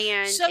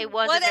 And so it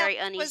was a very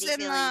uneasy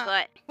feeling.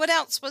 But what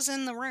else was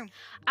in the room?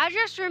 I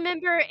just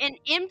remember an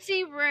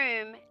empty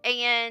room,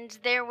 and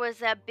there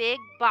was a big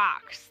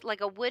box,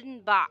 like a wooden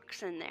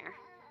box in there.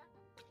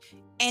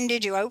 And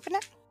did you open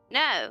it?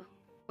 No,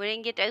 we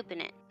didn't get to open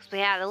it. We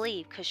had to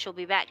leave because she'll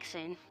be back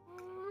soon.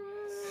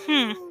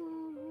 But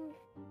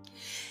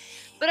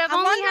I've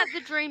only had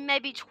the dream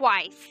maybe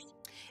twice.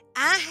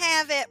 I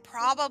have it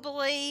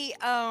probably,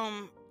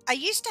 I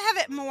used to have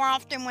it more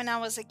often when I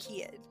was a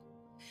kid,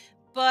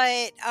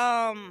 but,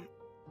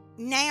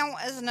 now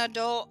as an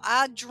adult,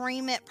 I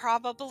dream it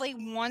probably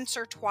once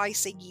or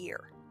twice a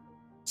year,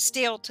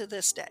 still to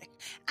this day.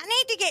 I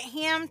need to get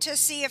him to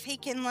see if he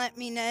can let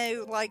me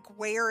know, like,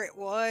 where it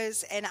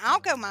was, and I'll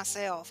go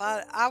myself.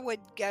 I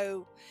would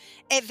go,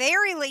 at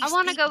very least, I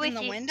want to go with in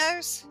the you.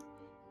 Windows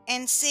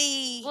and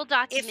see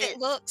if it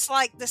looks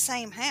like the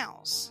same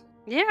house.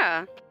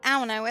 Yeah. I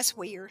don't know, it's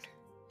weird.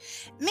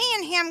 Me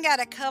and him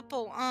got a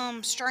couple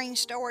strange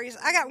stories.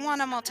 I got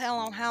one of them I'll tell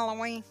on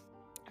Halloween.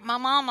 My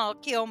mama will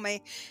kill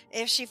me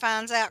if she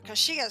finds out because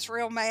she gets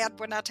real mad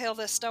when I tell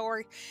this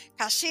story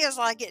because she is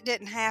like it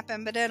didn't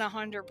happen, but it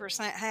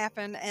 100%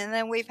 happened. And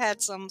then we've had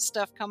some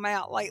stuff come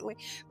out lately,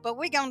 but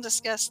we're going to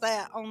discuss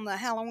that on the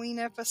Halloween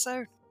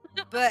episode.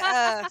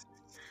 But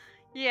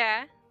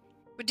yeah.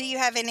 Do you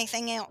have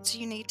anything else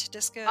you need to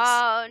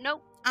discuss?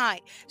 Nope. All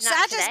right. So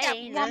I just got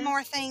one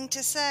more thing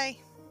to say.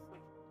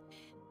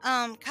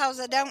 Cause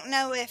I don't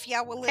know if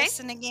y'all will Okay.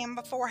 listen again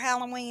before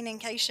Halloween in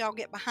case y'all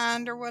get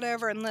behind or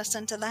whatever and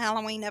listen to the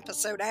Halloween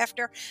episode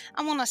after.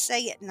 I want to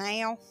say it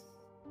now.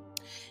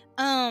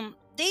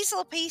 These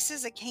little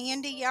pieces of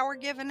candy y'all are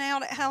giving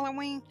out at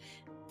Halloween,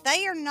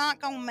 they are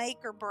not gonna make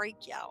or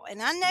break y'all.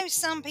 And I know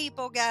some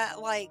people got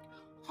like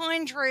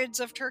hundreds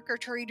of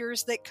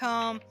trick-or-treaters that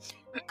come.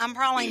 I'm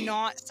probably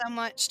not so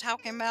much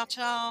talking about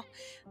y'all,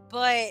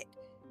 but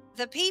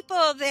the people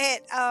that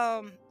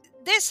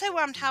this who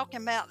I'm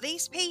talking about,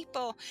 these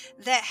people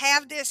that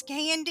have this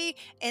candy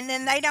and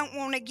then they don't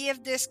want to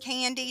give this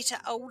candy to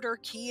older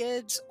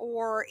kids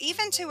or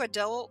even to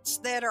adults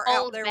that are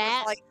out Old there with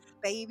bat. like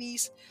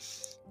babies.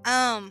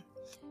 Um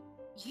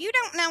you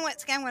don't know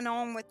what's going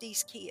on with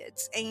these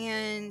kids,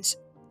 and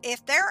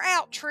if they're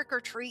out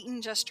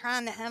trick-or-treating just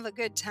trying to have a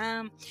good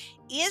time,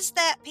 is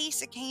that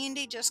piece of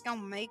candy just gonna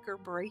make or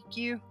break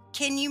you?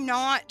 Can you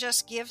not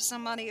just give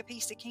somebody a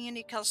piece of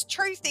candy? Because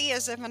truth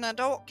is, if an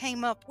adult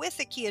came up with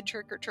a kid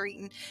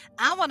trick-or-treating,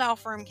 I would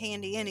offer him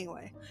candy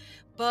anyway.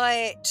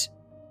 But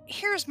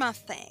here's my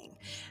thing.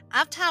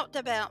 I've talked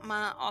about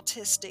my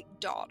autistic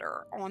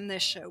daughter on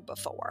this show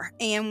before,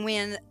 and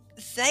when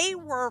they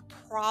were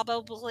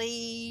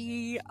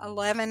probably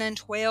 11 and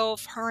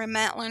 12, her and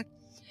Madeline,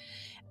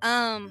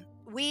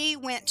 we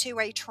went to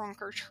a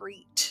trunk or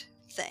treat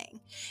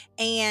thing.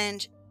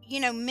 And,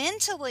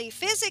 mentally,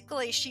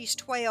 physically, she's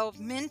 12.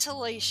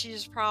 Mentally,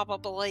 she's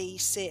probably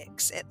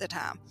 6 at the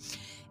time.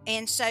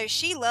 And so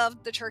she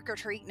loved the trick or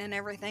treating and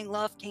everything,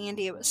 loved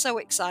candy. It was so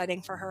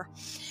exciting for her.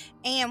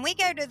 And we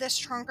go to this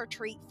trunk or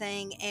treat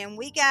thing, and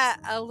we got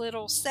a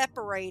little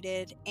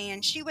separated,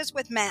 and she was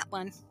with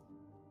Madeline.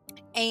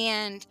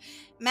 And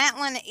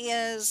Madeline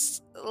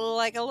is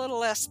like a little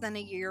less than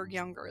a year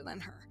younger than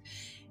her.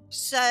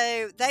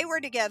 So they were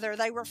together.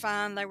 They were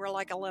fine. They were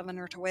like 11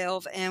 or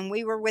 12. And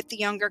we were with the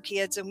younger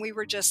kids, and we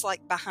were just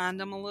like behind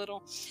them a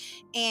little.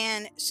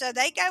 And so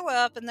they go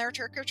up and they're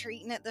trick or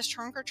treating at this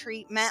trunk or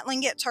treat.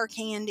 Madeline gets her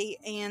candy,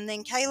 and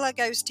then Kayla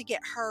goes to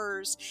get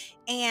hers.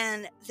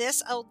 And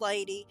this old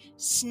lady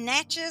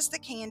snatches the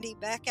candy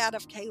back out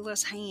of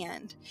Kayla's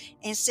hand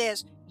and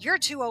says, "You're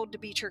too old to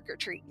be trick or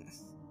treating."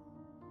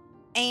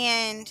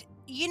 And,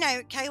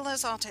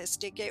 Kayla's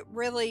autistic. It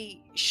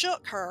really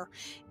shook her.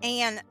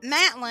 And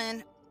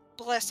Madeline,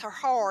 bless her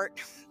heart,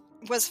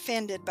 was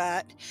offended by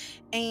it.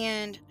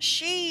 And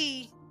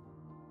she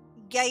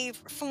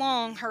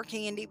flung her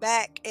candy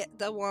back at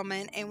the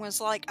woman and was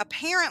like,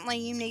 "Apparently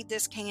you need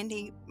this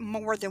candy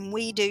more than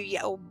we do, you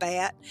old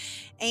bat."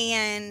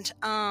 And,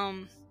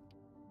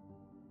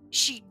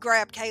 she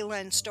grabbed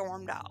Kayla and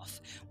stormed off.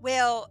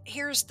 Well,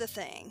 here's the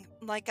thing.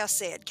 Like I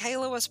said,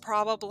 Kayla was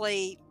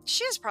probably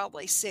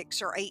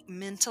 6 or 8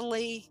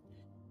 mentally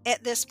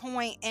at this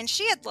point, and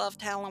she had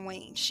loved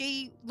Halloween.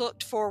 She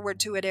looked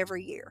forward to it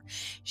every year.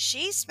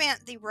 She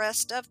spent the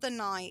rest of the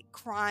night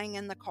crying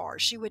in the car.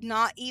 She would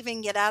not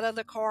even get out of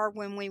the car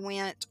when we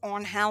went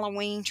on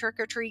Halloween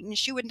trick-or-treating.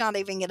 She would not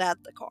even get out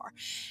of the car.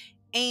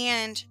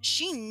 And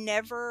she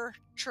never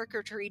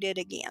trick-or-treated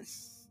again.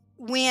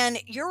 When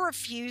you're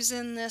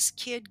refusing this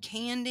kid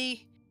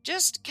candy,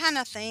 just kind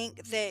of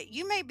think that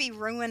you may be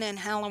ruining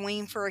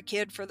Halloween for a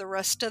kid for the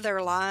rest of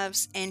their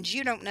lives, and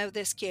you don't know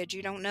this kid.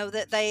 You don't know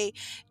that they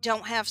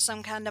don't have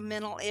some kind of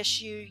mental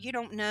issue. You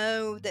don't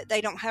know that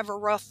they don't have a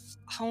rough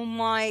home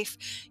life.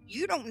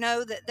 You don't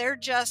know that they're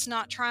just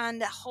not trying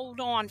to hold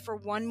on for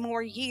one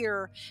more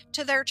year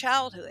to their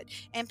childhood.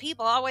 And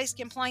people always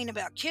complain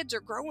about kids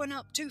are growing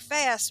up too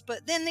fast,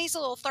 but then these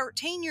little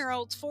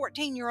 13-year-olds,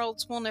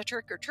 14-year-olds want to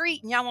trick or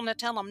treat, and y'all want to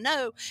tell them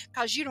no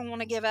because you don't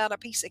want to give out a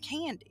piece of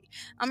candy.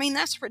 I mean,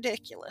 that's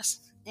ridiculous.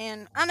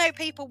 And I know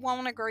people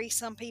won't agree,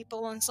 some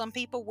people, and some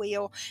people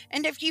will.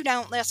 And if you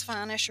don't, that's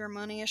fine. It's your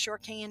money, it's your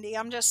candy.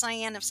 I'm just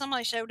saying, if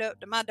somebody showed up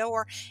to my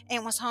door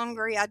and was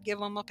hungry, I'd give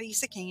them a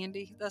piece of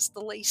candy. That's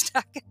the least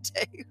I could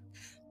do.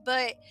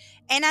 But,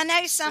 and I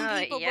know some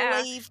people Yeah.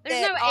 believe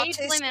There's that no age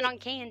limit autistic on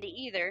candy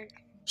either.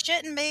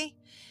 shouldn't be.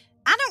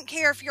 I don't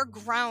care if you're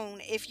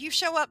grown. If you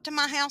show up to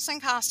my house in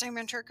costume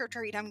and trick or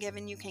treat, I'm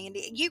giving you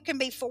candy. You can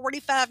be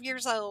 45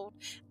 years old.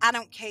 I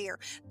don't care.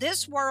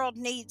 This world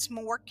needs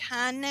more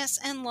kindness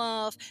and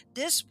love.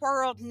 This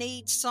world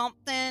needs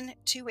something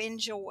to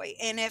enjoy.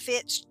 And if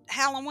it's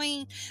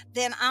Halloween,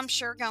 then I'm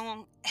sure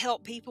going to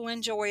help people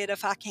enjoy it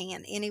if I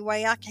can, any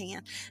way I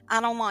can. I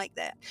don't like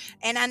that.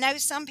 And I know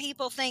some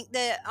people think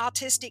that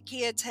autistic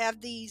kids have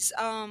these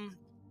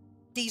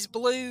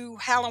blue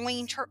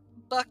Halloween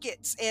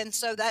buckets, and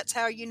so that's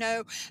how you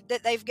know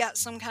that they've got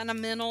some kind of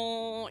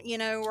mental,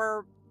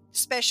 or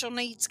special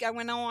needs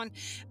going on.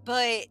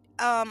 But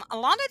a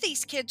lot of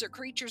these kids are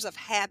creatures of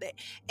habit,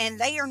 and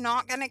they are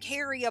not going to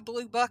carry a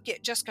blue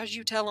bucket just because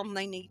you tell them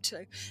they need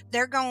to.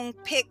 They're going to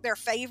pick their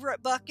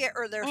favorite bucket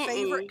or their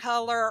favorite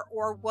color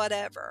or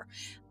whatever.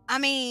 I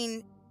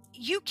mean,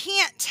 you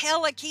can't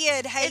tell a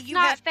kid, "Hey, It's you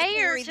not have to fair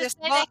carry to this say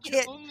they bucket."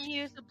 can only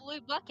use a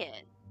blue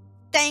bucket.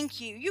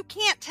 Thank you. You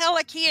can't tell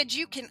a kid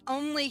you can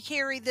only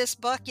carry this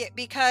bucket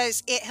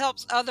because it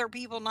helps other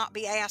people not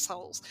be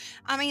assholes.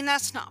 I mean,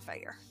 that's not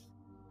fair.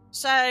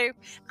 So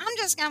I'm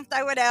just going to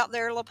throw it out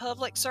there, a little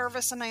public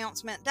service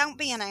announcement. Don't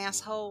be an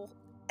asshole.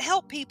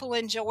 Help people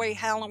enjoy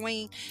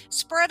Halloween.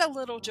 Spread a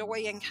little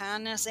joy and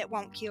kindness. It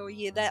won't kill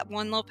you. That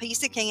one little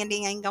piece of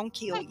candy ain't going to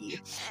kill you.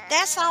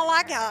 That's all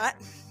I got.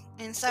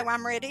 And so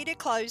I'm ready to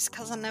close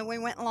because I know we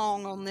went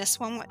long on this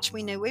one, which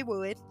we knew we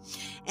would.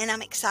 And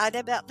I'm excited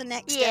about the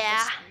next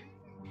episode.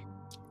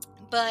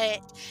 But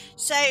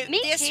so Me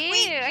this too.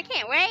 week, I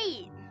can't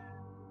wait.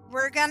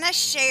 we're going to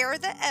share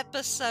the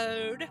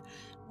episode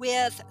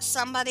with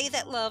somebody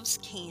that loves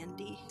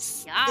candy.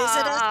 Visit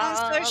us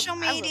on social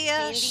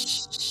media,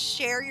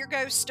 share your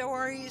ghost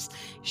stories,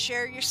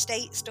 share your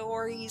state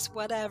stories,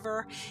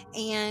 whatever.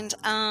 And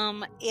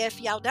if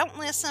y'all don't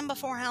listen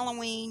before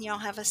Halloween, y'all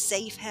have a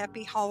safe,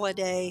 happy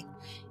holiday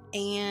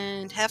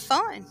and have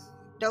fun.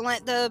 Don't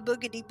let the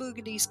boogity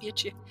boogities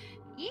get you.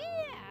 Yeah.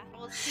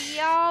 We'll see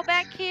y'all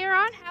back here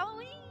on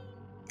Halloween.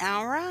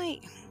 All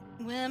right.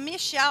 We'll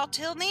miss y'all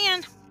till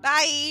then.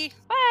 Bye.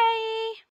 Bye.